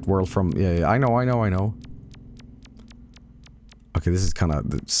streetlight world from... Yeah, I know. Okay, this is kind of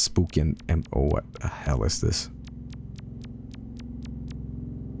spooky and... Oh, what the hell is this?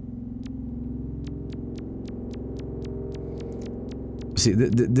 See,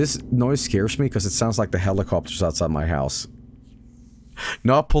 this noise scares me because it sounds like the helicopters outside my house.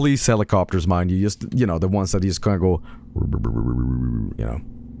 Not police helicopters, mind you. Just, you know, the ones that just kind of go... You know.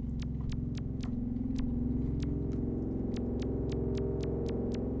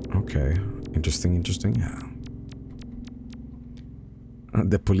 Okay. Interesting. Yeah.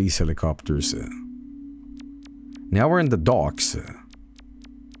 The police helicopters. Now we're in the docks.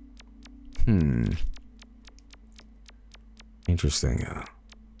 Interesting.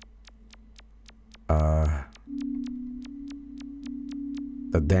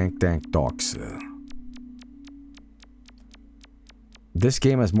 The dank dogs. This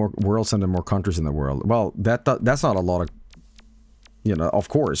game has more worlds and more countries in the world. Well, that's not a lot of... You know, of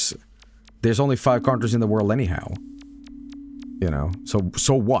course. There's only 5 countries in the world anyhow. You know,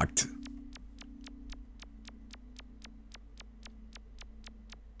 so what?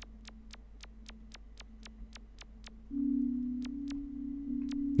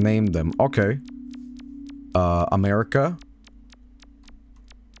 Name them. Okay. America.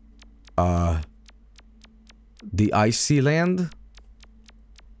 The Icy Land.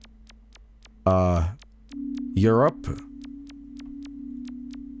 Europe.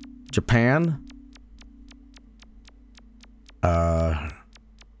 Japan. The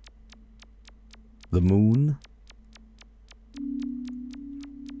moon.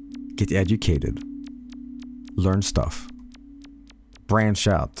 Get educated. Learn stuff. Branch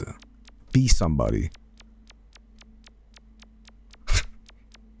out. Be somebody.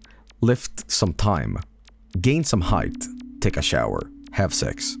 Lift some time. Gain some height. Take a shower. Have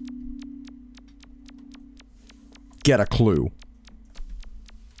sex. Get a clue.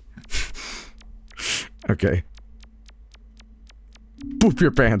 Okay. Poop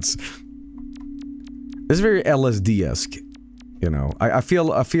your pants. This is very LSD-esque. You know, I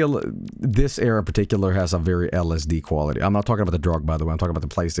feel this era in particular has a very LSD quality. I'm not talking about the drug, by the way. I'm talking about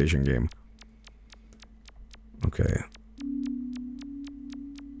the PlayStation game. Okay.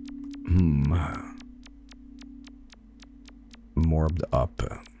 Morbed up.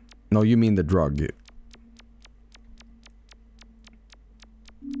 No, you mean the drug.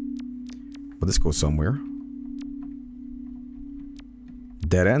 But this goes somewhere.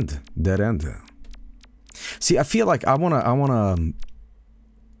 Dead end. Dead end. See, I feel like I wanna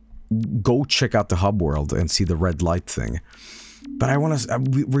go check out the hub world and see the red light thing. But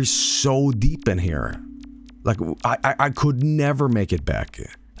we're so deep in here. Like, I could never make it back.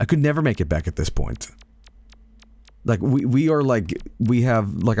 I could never make it back at this point. Like, we are like, we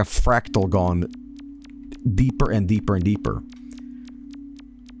have like a fractal gone deeper and deeper and deeper.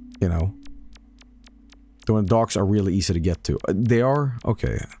 You know? The docks are really easy to get to. They are?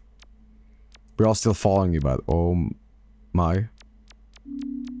 Okay. We're all still following you, but oh my.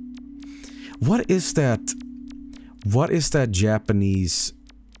 What is that? What is that Japanese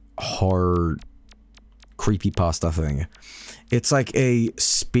horror creepypasta thing? It's like a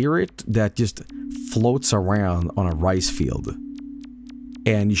spirit that just floats around on a rice field.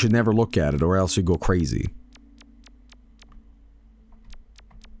 And you should never look at it or else you go crazy.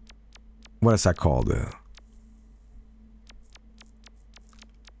 What is that called?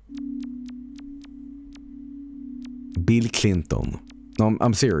 Bill Clinton. No,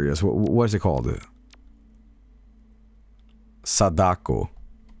 I'm serious. What is it called? Sadako.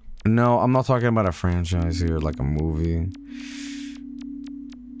 No, I'm not talking about a franchise here, like a movie.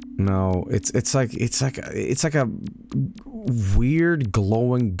 No, it's like a weird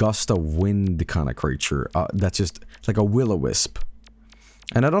glowing gust of wind kind of creature. That's just like a will-o-wisp.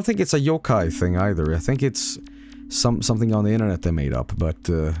 And I don't think it's a yokai thing either. I think it's something on the internet they made up, but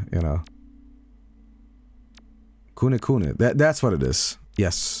you know. Kune. That's what it is.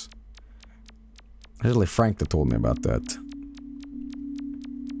 Yes. Actually, Frank that told me about that.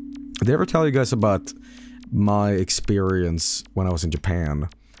 Did I ever tell you guys about my experience when I was in Japan?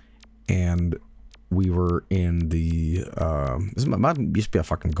 And we were in the... this might used to be a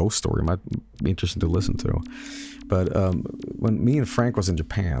fucking ghost story. It might be interesting to listen to. But when me and Frank was in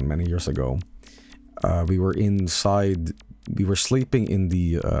Japan many years ago, we were inside... We were sleeping in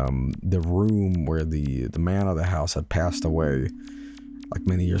the room where the man of the house had passed away, like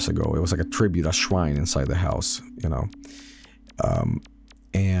many years ago. It was like a tribute, a shrine inside the house, you know.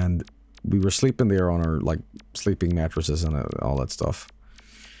 And we were sleeping there on our like sleeping mattresses and all that stuff.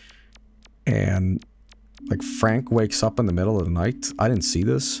 And like Frank wakes up in the middle of the night. I didn't see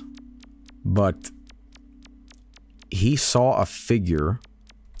this, but he saw a figure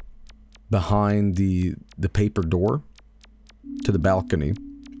behind the paper door to the balcony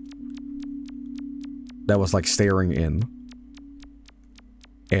that was like staring in,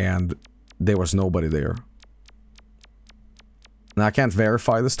 and there was nobody there. Now I can't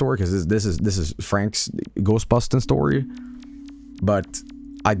verify the story because this is Frank's Ghostbusting story, but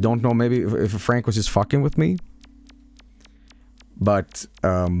I don't know, maybe if Frank was just fucking with me. But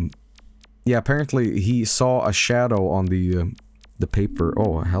yeah, apparently he saw a shadow on the paper.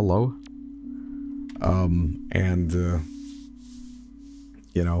 Oh, hello. And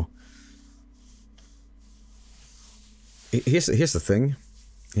you know, here's the thing.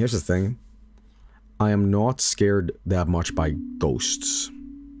 Here's the thing. I am not scared that much by ghosts.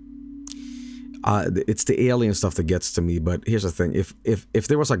 It's the alien stuff that gets to me, but here's the thing. If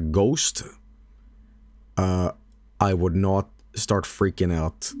there was a ghost, I would not start freaking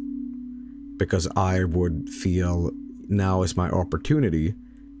out. Because I would feel now is my opportunity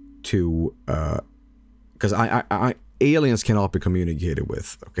to, because aliens cannot be communicated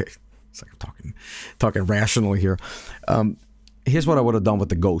with. Okay, it's like I'm talking rationally here. Here's what I would have done with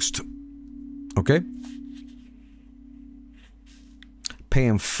the ghost. Okay, pay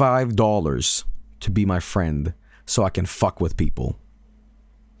him $5 to be my friend so I can fuck with people.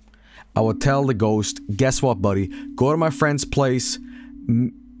 I would tell the ghost, guess what, buddy? Go to my friend's place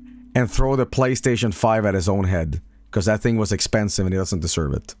and throw the PlayStation 5 at his own head. Because that thing was expensive and he doesn't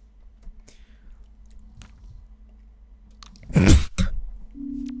deserve it.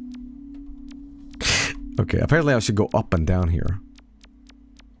 Okay, apparently I should go up and down here.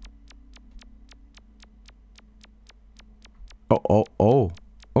 Oh.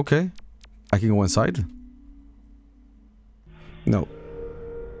 Okay. I can go inside? No.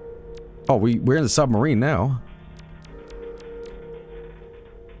 Oh, we're in the submarine now.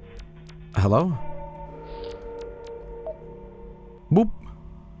 Hello? Boop.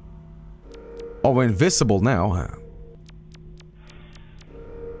 Oh, we're invisible now.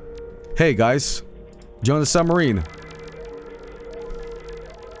 Hey guys, join the submarine.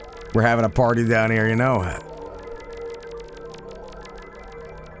 We're having a party down here, you know.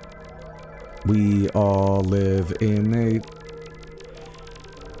 We all live in a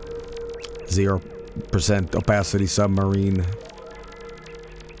 0% opacity submarine.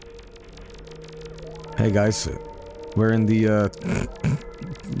 Hey guys, we're in the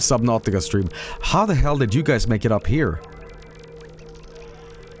Subnautica stream. How the hell did you guys make it up here?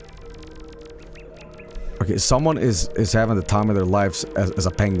 Okay, someone is having the time of their lives as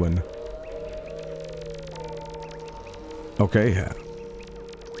a penguin. Okay.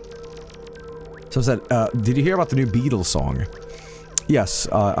 So said, did you hear about the new Beatles song? Yes,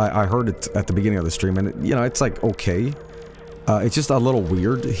 I heard it at the beginning of the stream, and it, you know, it's like okay. It's just a little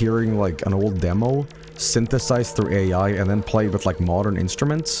weird hearing like an old demo synthesized through AI and then played with like modern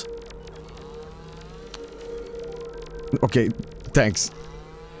instruments. Okay, thanks.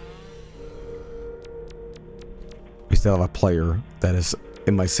 We still have a player that is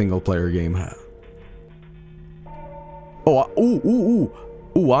in my single player game. Oh,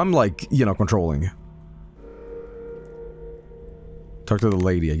 ooh, I'm like, you know, controlling. Talk to the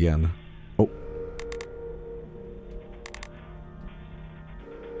lady again. Oh.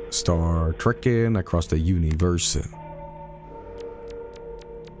 Star trekking across the universe.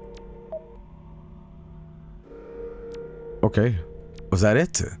 Okay. Was that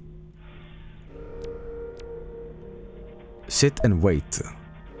it? Sit and wait.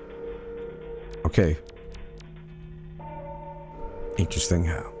 Okay. Interesting.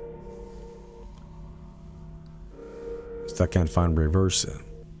 Still can't find reverse.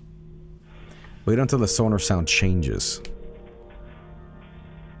 Wait until the sonar sound changes.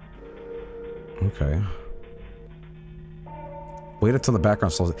 Okay. Wait until the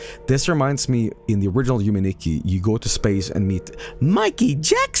background slows. This reminds me, in the original Yume, you go to space and meet Mikey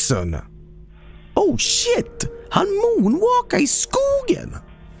Jackson! Oh shit! Han moonwalkar I skogen!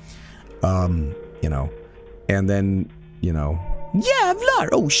 You know. And then, you know, jävlar!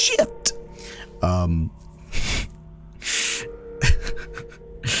 Oh shit!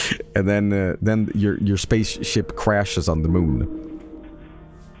 And then your spaceship crashes on the moon.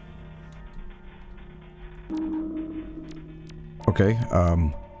 Okay,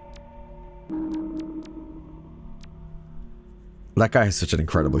 that guy has such an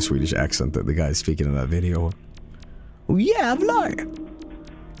incredibly Swedish accent that the guy is speaking in that video. Oh jävlar!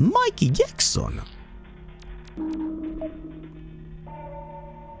 Mikey Jackson!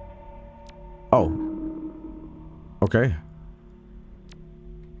 Oh. Okay.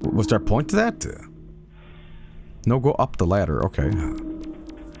 Was there a point to that? No, go up the ladder. Okay.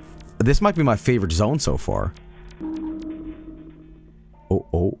 This might be my favorite zone so far.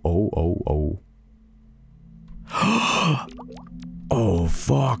 Oh. Oh,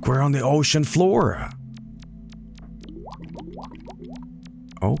 fuck. We're on the ocean floor.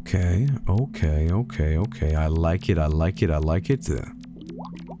 Okay. I like it.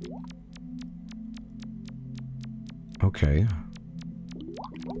 Okay.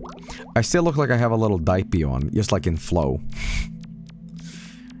 I still look like I have a little diaper on, just like in Flow.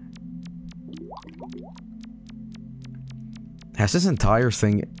 Has this entire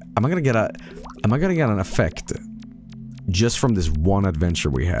thing... Am I gonna get an effect just from this one adventure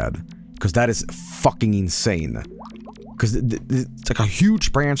we had? Because that is fucking insane. Because it's like a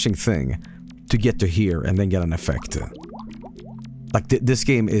huge branching thing to get to here and then get an effect. Like, this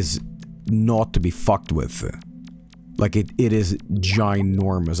game is not to be fucked with. Like, it is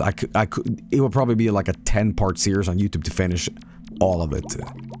ginormous. It would probably be like a 10-part series on YouTube to finish all of it.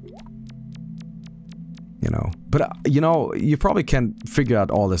 You know, but you know, you probably can figure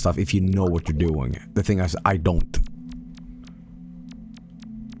out all this stuff if you know what you're doing. The thing is, I don't.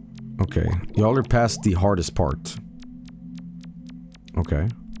 Okay, you already passed the hardest part. Okay.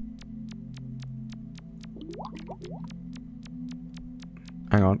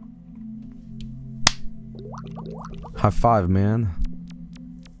 Hang on. High five, man.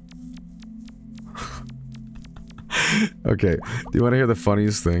 Okay, do you want to hear the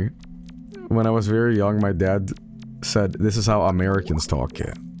funniest thing? When I was very young, my dad said, this is how Americans talk.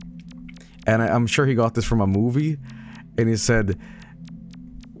 And I'm sure he got this from a movie. And he said,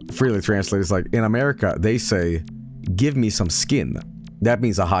 freely translated, it's like, in America, they say, give me some skin. That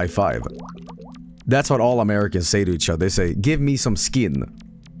means a high five. That's what all Americans say to each other. They say, give me some skin.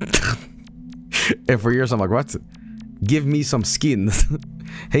 And for years, I'm like, what? Give me some skin.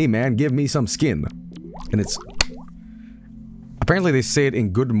 Hey, man, give me some skin. And it's... Apparently they say it in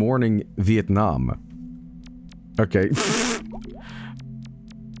Good Morning Vietnam. Okay.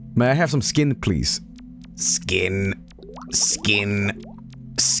 May I have some skin, please? Skin. Skin.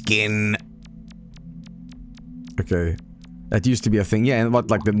 Skin. Okay. That used to be a thing. Yeah, and what,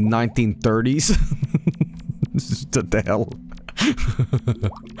 like the 1930s? What the hell?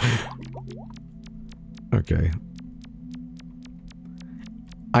 Okay.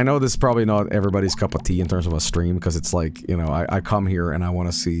 I know this is probably not everybody's cup of tea in terms of a stream, because it's like, you know, I come here and I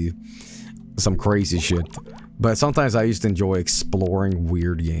want to see some crazy shit. But sometimes I used to enjoy exploring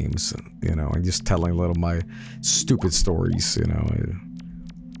weird games, you know, and just telling a little of my stupid stories, you know.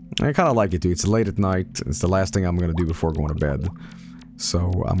 I kind of like it too. It's late at night. It's the last thing I'm going to do before going to bed.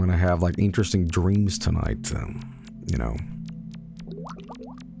 So I'm going to have like interesting dreams tonight, you know.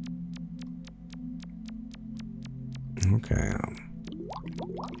 Okay.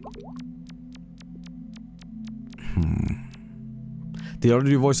 The other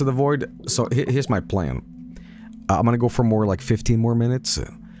do Voice of the Void. So here's my plan. I'm gonna go for more like 15 more minutes,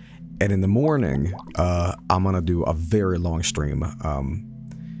 and in the morning, I'm gonna do a very long stream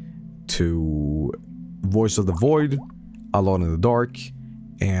to Voice of the Void, Alone in the Dark,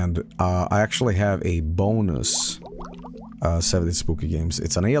 and I actually have a bonus 70 Spooky Games.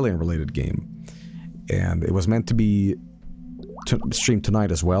 It's an alien-related game, and it was meant to be streamed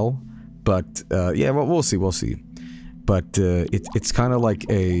tonight as well. But yeah, well, we'll see, we'll see. But it's kind of like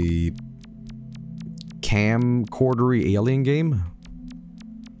a camcordery alien game.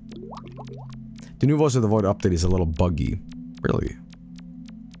 The new Voice of the Void update is a little buggy. Really?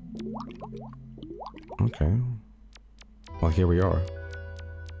 Okay. Well, here we are.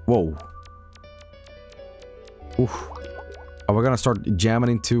 Whoa. Oof. Are we gonna start jamming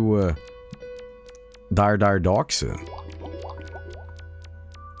into Dire Dire Docks?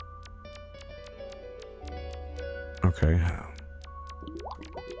 Okay.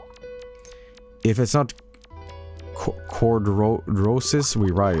 If it's not Chordrosis,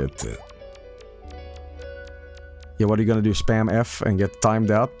 we riot. Yeah, what are you gonna do? Spam F and get timed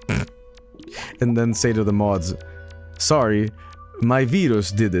out? And then say to the mods, sorry, my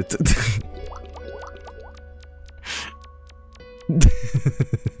virus did it.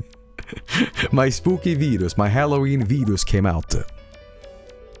 My spooky virus, my Halloween virus came out.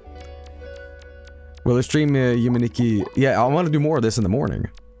 Will I stream Yume? Yeah, I want to do more of this in the morning.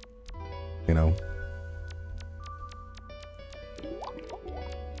 You know.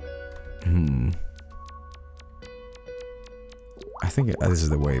 I think this is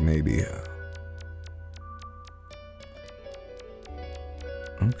the way, maybe.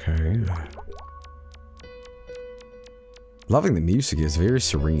 Okay. Loving the music, is very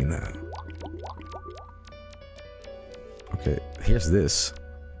serene. Okay, here's this.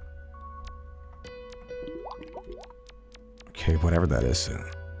 Okay, whatever that is.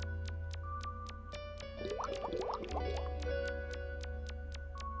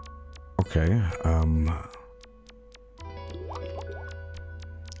 Okay,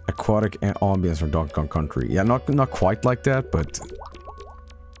 aquatic ambience from Donkey Kong Country. Yeah, not quite like that, but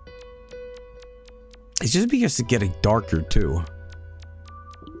it's just because it's getting darker too.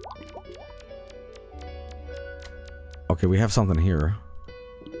 Okay, we have something here.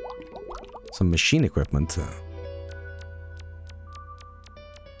 Some machine equipment.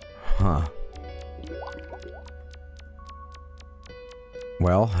 Huh.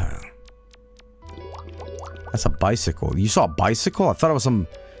 Well, that's a bicycle. You saw a bicycle? I thought it was some...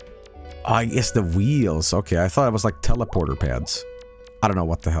 Oh, I guess the wheels. Okay, I thought it was like teleporter pads. I don't know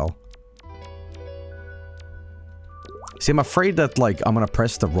what the hell. See, I'm afraid that, like, I'm gonna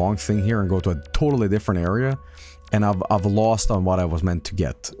press the wrong thing here and go to a totally different area. And I've lost on what I was meant to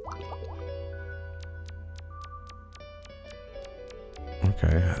get.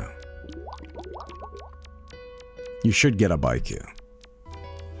 Okay. You should get a bike here.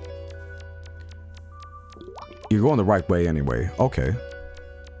 You're going the right way anyway. Okay.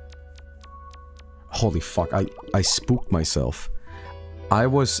 Holy fuck, I spooked myself. I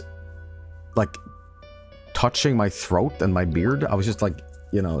was, like, touching my throat and my beard. I was just, like,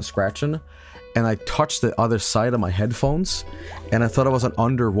 you know, scratching. And I touched the other side of my headphones. And I thought it was an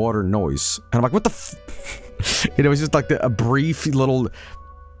underwater noise. And I'm like, what the f... And it was just, like, a brief little,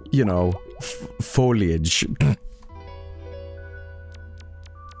 you know, foliage.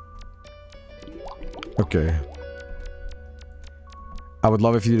 Okay. I would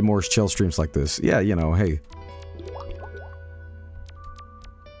love if you did more chill streams like this. Yeah, you know, hey.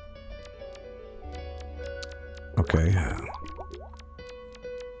 Okay.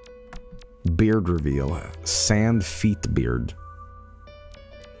 Beard reveal. Sand feet beard.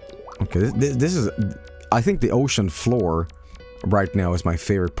 Okay, this is... I think the ocean floor right now is my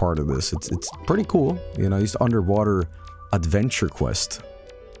favorite part of this. It's pretty cool. You know, it's underwater adventure quest.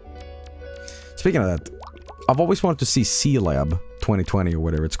 Speaking of that, I've always wanted to see Sea Lab 2020 or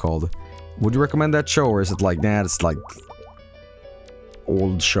whatever it's called. Would you recommend that show, or is it like, nah, it's like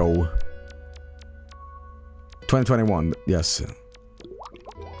old show? 2021, yes.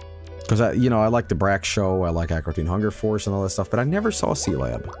 Because, you know, I like the Brack show, I like Aquatine Hunger Force and all that stuff, but I never saw Sea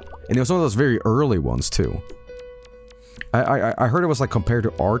Lab. And it was one of those very early ones, too. I heard it was, like, compared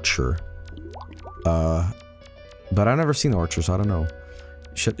to Archer. But I've never seen Archer, so I don't know.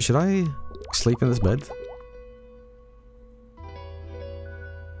 Should I sleep in this bed?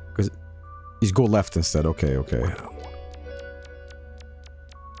 Because... Just go left instead, okay, okay.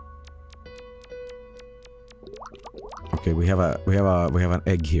 Okay, we have an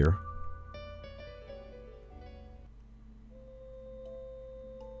egg here.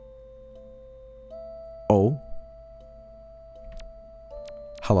 Oh.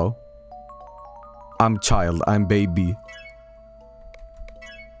 Hello. I'm child, I'm baby.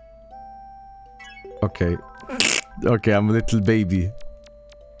 Okay. Okay, I'm a little baby.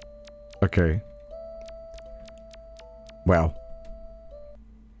 Okay. Wow.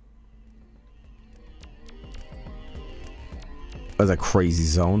 That's a crazy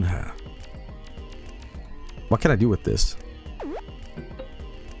zone. What can I do with this?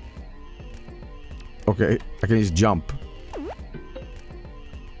 Okay, I can just jump.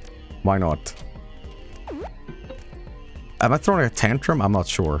 Why not? Am I throwing a tantrum? I'm not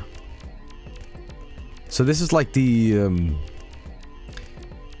sure. So this is like the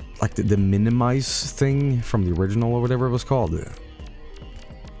minimize thing from the original or whatever it was called.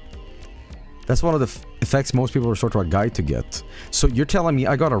 That's one of the effects most people resort to a guide to get. So you're telling me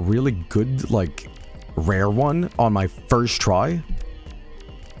I got a really good, like, rare one on my first try?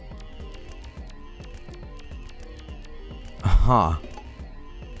 Huh.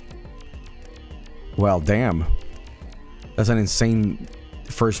 Well, damn. That's an insane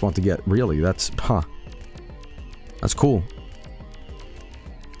first one to get. Really, that's... Huh. That's cool.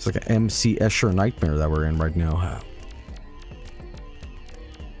 It's like an MC Escher nightmare that we're in right now.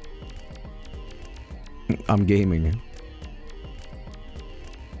 I'm gaming.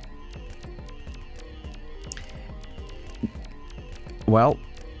 Well,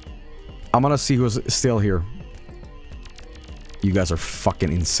 I'm gonna see who's still here. You guys are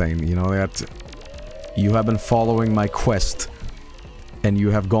fucking insane, you know that? You have been following my quest. And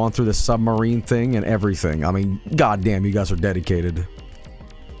you have gone through the submarine thing and everything. I mean, goddamn, you guys are dedicated.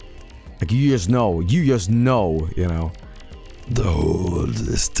 Like, you just know, you know. The world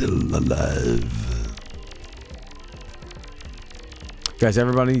is still alive. Guys,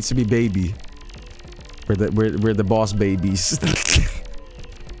 everybody needs to be baby. We're the boss babies.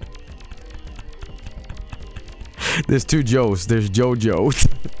 There's two Joes. There's Jojo.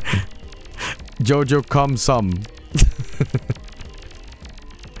 Jojo come some.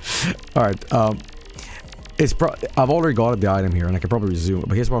 Alright, I've already got the item here and I can probably resume it,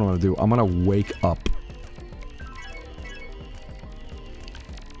 but here's what I'm gonna do. I'm gonna wake up.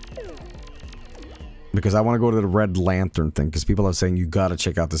 Because I want to go to the red lantern thing, because people are saying you gotta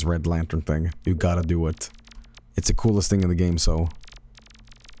check out this red lantern thing. You gotta do it. It's the coolest thing in the game, so...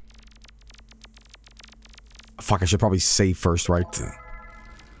 Fuck, I should probably save first, right?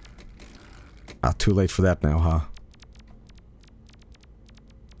 Ah, too late for that now, huh?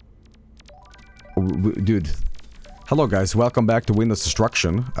 Dude. Hello guys, welcome back to Windows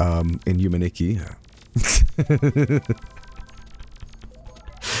Destruction, in Yume.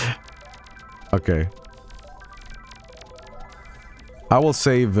 Okay. I will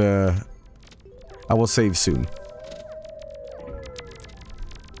save soon.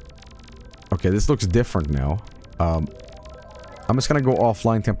 Okay, this looks different now. I'm just gonna go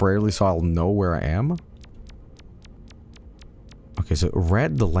offline temporarily so I'll know where I am. Okay, so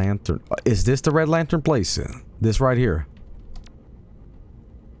red the lantern. Is this the red lantern place? This right here?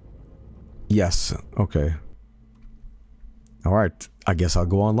 Yes. Okay. Alright. I guess I'll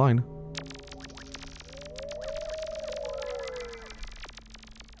go online.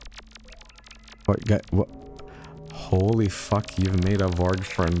 What? Holy fuck, you've made a Varg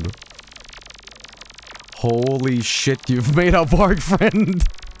friend. Holy shit, you've made a Varg friend!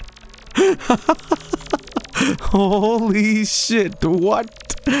 Holy shit,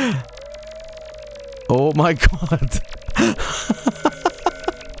 what? Oh my god.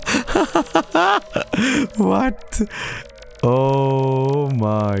 What? Oh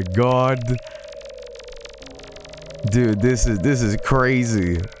my god. Dude, this is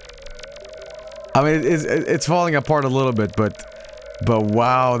crazy. I mean, it's falling apart a little bit, but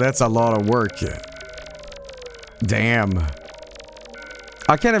wow, that's a lot of work. Damn.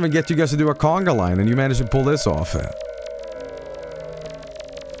 I can't even get you guys to do a conga line, and you managed to pull this off.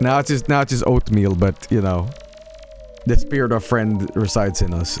 Now it's just oatmeal, but you know, the spirit of friend resides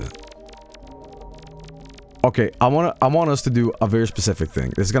in us. Okay, I want us to do a very specific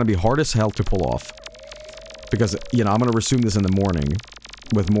thing. This is gonna be hard as hell to pull off, because you know I'm gonna resume this in the morning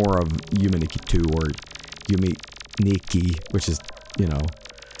with more of Yume Nikki 2 or Yume Nikki, which is, you know,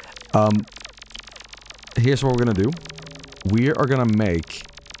 here's what we're gonna do. We are gonna make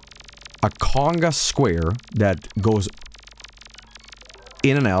a conga square that goes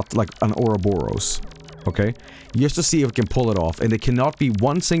in and out like an Ouroboros, okay? Just to see if we can pull it off, and there cannot be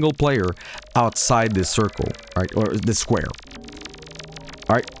one single player outside this circle, right? Or this square.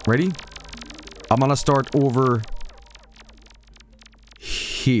 Alright, ready? I'm gonna start over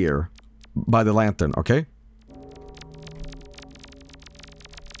here by the lantern, okay?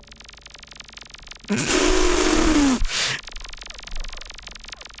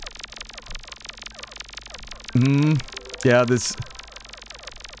 Yeah, this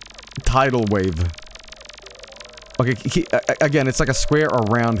tidal wave. Okay, again, it's like a square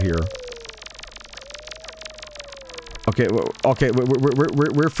around here. Okay, okay,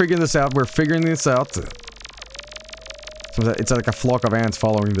 we're figuring this out. We're figuring this out. So it's like a flock of ants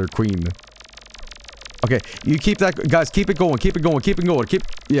following their queen. Okay, you keep that, guys. Keep it going. Keep it going. Keep it going.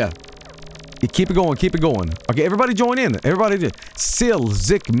 Yeah. You keep it going. Keep it going. Okay, everybody join in. Everybody, Sil,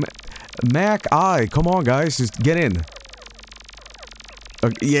 Zik, Mac, I. Come on, guys, just get in.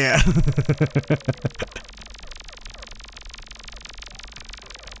 Okay, yeah.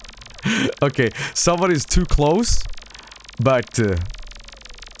 Okay, somebody's too close, but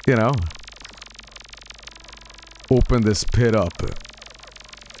you know, open this pit up.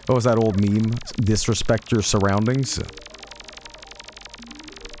 What was that old meme? Disrespect your surroundings.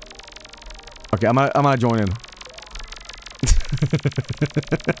 Okay, I'm gonna join in.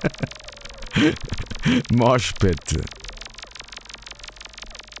 Mosh pit.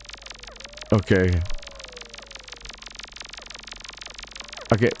 Okay.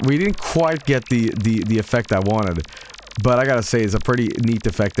 Okay, we didn't quite get the effect I wanted, but I gotta say it's a pretty neat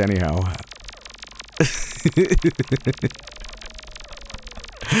effect anyhow.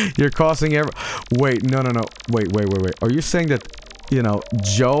 You're causing wait, no. Wait. Are you saying that, you know,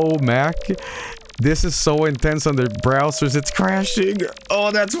 Joe Mac, this is so intense on their browsers, it's crashing?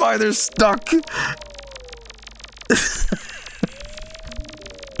 Oh, that's why they're stuck.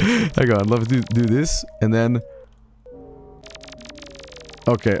 Hang on, let's do this, and then...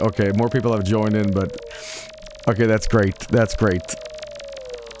 Okay, more people have joined in, but... Okay, that's great, that's great.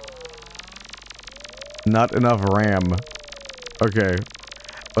 Not enough RAM. Okay.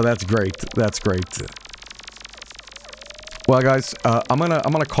 Oh, that's great, that's great. Well, guys, I'm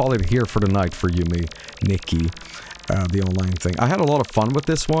gonna call it here for the night for Yume Nikki, the online thing. I had a lot of fun with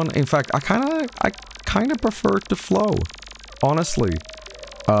this one. In fact, I kind of preferred the flow, honestly.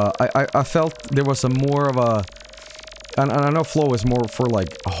 I felt there was a more of a, and I know flow is more for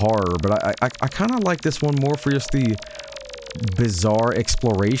like horror, but I kind of like this one more for just the bizarre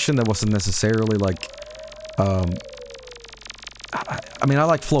exploration that wasn't necessarily like, I mean, I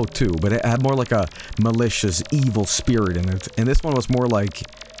like flow too, but it had more like a malicious, evil spirit in it. And this one was more like,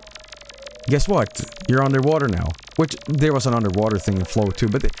 guess what? You're underwater now. Which, there was an underwater thing in flow too,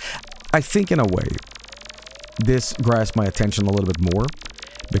 but I think in a way, this grasped my attention a little bit more,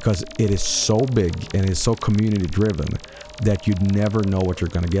 because it is so big and it's so community driven that you'd never know what you're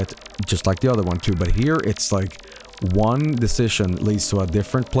gonna get, just like the other one too. But here, it's like, one decision leads to a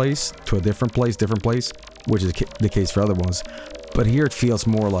different place, different place, which is the case for other ones. But here it feels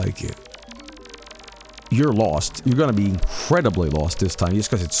more like you're lost. You're gonna be incredibly lost this time, just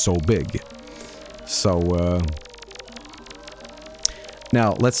because it's so big. So,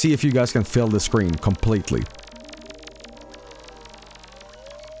 now, let's see if you guys can fill the screen completely.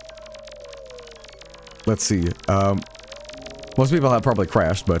 Let's see. Most people have probably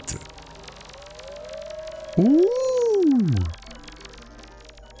crashed, but... Ooh!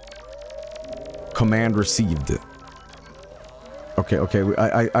 Command received. Okay, okay,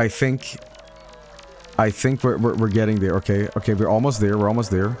 I think... I think we're getting there, okay? Okay, we're almost there, we're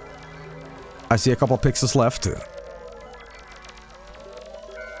almost there. I see a couple pixels left.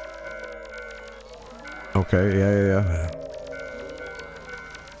 Okay, yeah.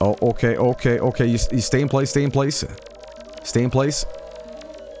 Oh, okay, okay, okay, you stay in place, stay in place. Stay in place.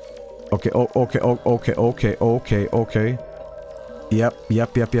 Okay, oh, okay, oh, okay, okay, okay, okay. Yep.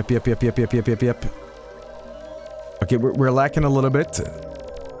 Okay, we're lacking a little bit.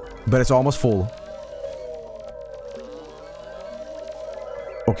 But it's almost full.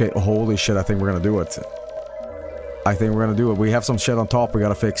 Okay, holy shit, I think we're gonna do it. I think we're gonna do it. We have some shit on top we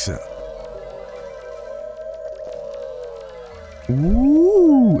gotta fix.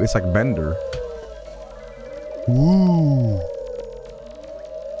 Ooh, it's like Bender. Ooh.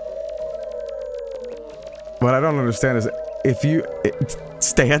 What I don't understand is if you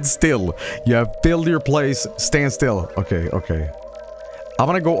stand still, you have filled your place, stand still. Okay, okay. I'm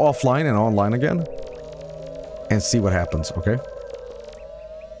gonna go offline and online again and see what happens, okay?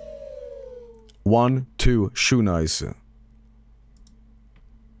 1, 2, shoe nice.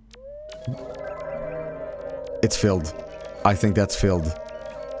 It's filled. I think that's filled.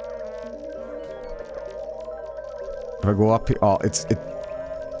 If I go up here, oh,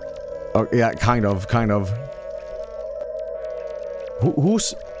 oh, yeah, kind of.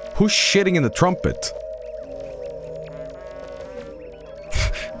 Who's shitting in the trumpet?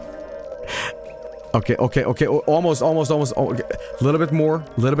 Okay, almost. Oh, okay. A little bit more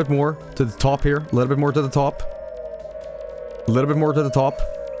to the top here. A little bit more to the top. A little bit more to the top.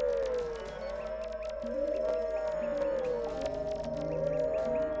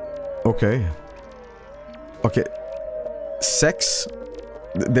 Okay. Okay. 6.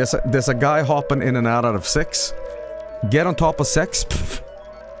 There's a guy hopping in and out of 6. Get on top of 6,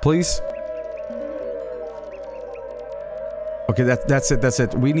 please. Okay, that's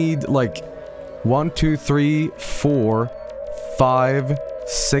it. We need like 1, 2, 3, 4, 5,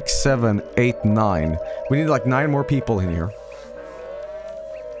 6, 7, 8, 9. We need like 9 more people in here.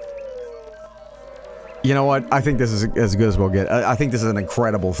 You know what? I think this is as good as we'll get. I think this is an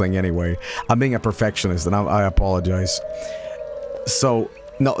incredible thing anyway. I'm being a perfectionist and I apologize. So,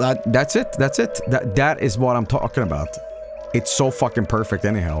 no, that's it. That is what I'm talking about. It's so fucking perfect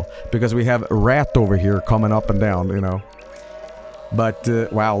anyhow. Because we have Rat over here coming up and down, you know. But,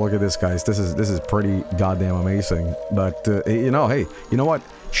 wow, look at this, guys. This is pretty goddamn amazing. But, you know, hey, you know what?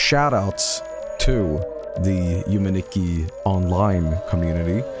 Shoutouts to the Yume online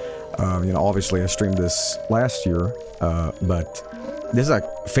community. You know, obviously I streamed this last year, but this is a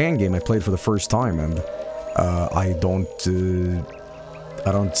fan game I played for the first time, and I don't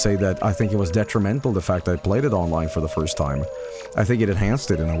say that I think it was detrimental, the fact that I played it online for the first time. I think it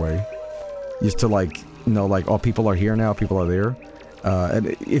enhanced it in a way. Just to like, you know, like, oh, people are here now, people are there. And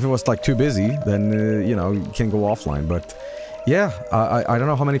if it was like too busy, then, you know, you can go offline, but... Yeah, I don't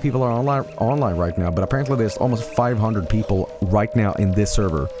know how many people are online right now, but apparently there's almost 500 people right now in this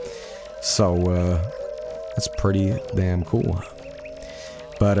server. So, that's pretty damn cool.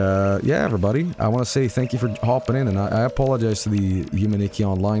 But, yeah, everybody, I want to say thank you for hopping in, and I apologize to the Yume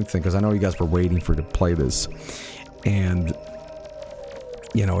online thing, because I know you guys were waiting for to play this. And,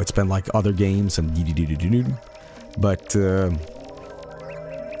 you know, it's been like other games and but,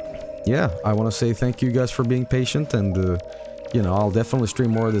 yeah, I want to say thank you guys for being patient, and, you know, I'll definitely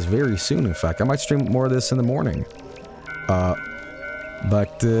stream more of this very soon, in fact. I might stream more of this in the morning.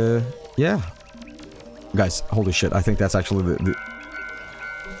 But, yeah. Guys, holy shit, I think that's actually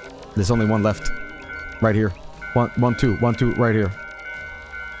there's only one left. Right here. One, two, right here.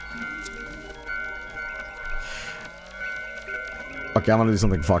 Okay, I'm gonna do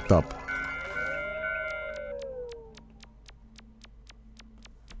something fucked up.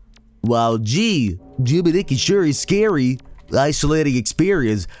 Wow, gee, Yume sure is scary. Isolating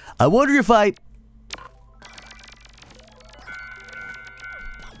experience. I wonder if I...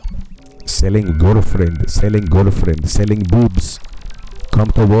 Selling girlfriend, selling boobs. Come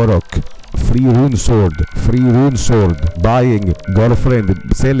to Warrock. Free rune sword. Buying,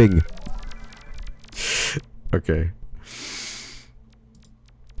 girlfriend, selling. Okay.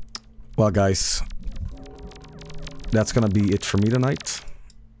 Well, guys. that's gonna be it for me tonight.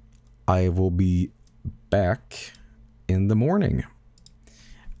 I will be back in the morning.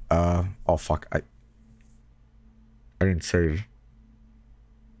 Oh fuck, I didn't save.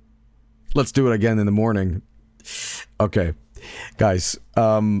 Let's do it again in the morning. Okay, guys,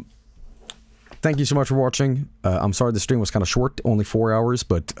 thank you so much for watching. I'm sorry the stream was kind of short, only 4 hours,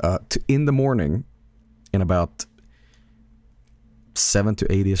 but in the morning, in about 7 to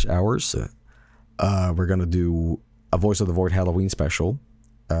 8-ish hours, we're gonna do a Voice of the Void Halloween special.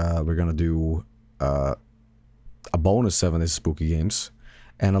 We're gonna do a bonus 7 is Spooky Games,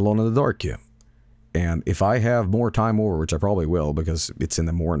 and Alone in the Dark. Yeah. And if I have more time over, which I probably will, because it's in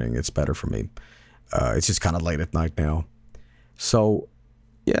the morning, it's better for me. It's just kind of late at night now. So,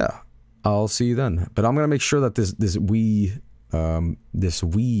 yeah, I'll see you then. But I'm gonna make sure that this Wii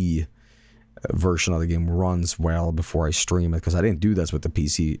version of the game runs well before I stream it, because I didn't do this with the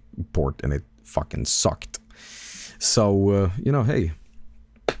PC port and it fucking sucked. So, you know, hey,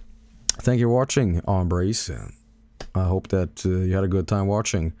 thank you for watching, Embrace. I hope that you had a good time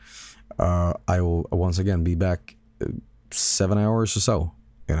watching. I will once again be back 7 hours or so,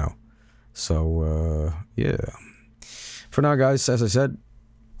 you know. So, yeah. For now, guys, as I said,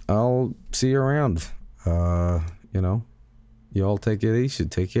 I'll see you around. You know, you all take it easy,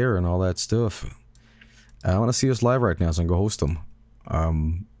 take care, and all that stuff. I want to see us live right now, so I can go host them.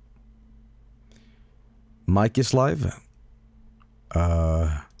 Mike is live.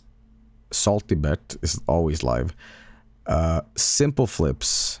 Salty Bet is always live. Simple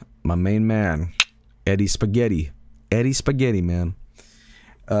Flips, my main man, Eddie Spaghetti, man.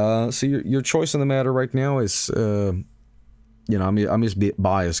 So your choice on the matter right now is, you know, I'm just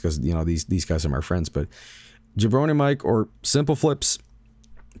biased because, you know, these guys are my friends, but Jabroni Mike or Simple Flips,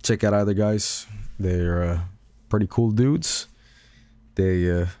 check out either guys. They're pretty cool dudes.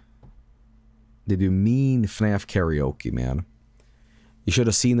 They do mean FNAF karaoke, man. You should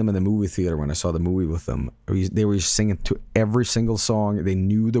have seen them in the movie theater when I saw the movie with them. They were singing to every single song. They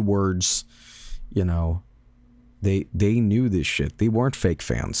knew the words, you know. They knew this shit. They weren't fake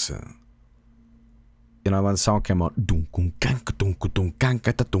fans. You know, when the song came out,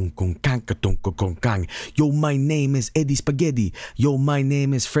 yo, my name is Eddie Spaghetti. Yo, my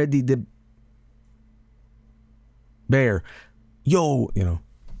name is Freddy the Bear. Yo, you know.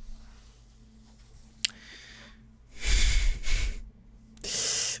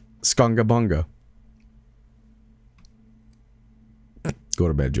 Skunga bunga. Go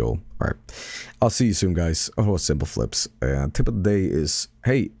to bed, Joel. Alright. I'll see you soon, guys. Oh, Simple Flips. Tip of the day is,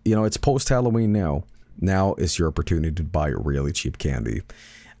 hey, you know, it's post-Halloween now. Now is your opportunity to buy really cheap candy.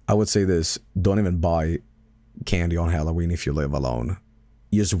 I would say this, don't even buy candy on Halloween if you live alone.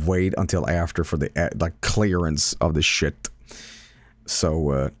 You just wait until after for the like clearance of the shit.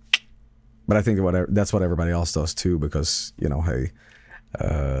 So, but I think that's what everybody else does too, because, you know, hey,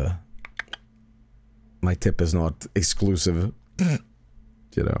 my tip is not exclusive,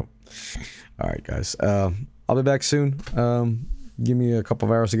 you know. Alright, guys, I'll be back soon. Give me a couple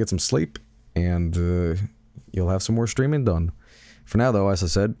of hours to get some sleep, and you'll have some more streaming done. For now, though, as I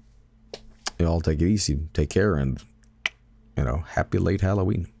said, you all take it easy, take care, and, you know, happy late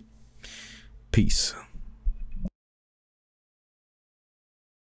Halloween. Peace.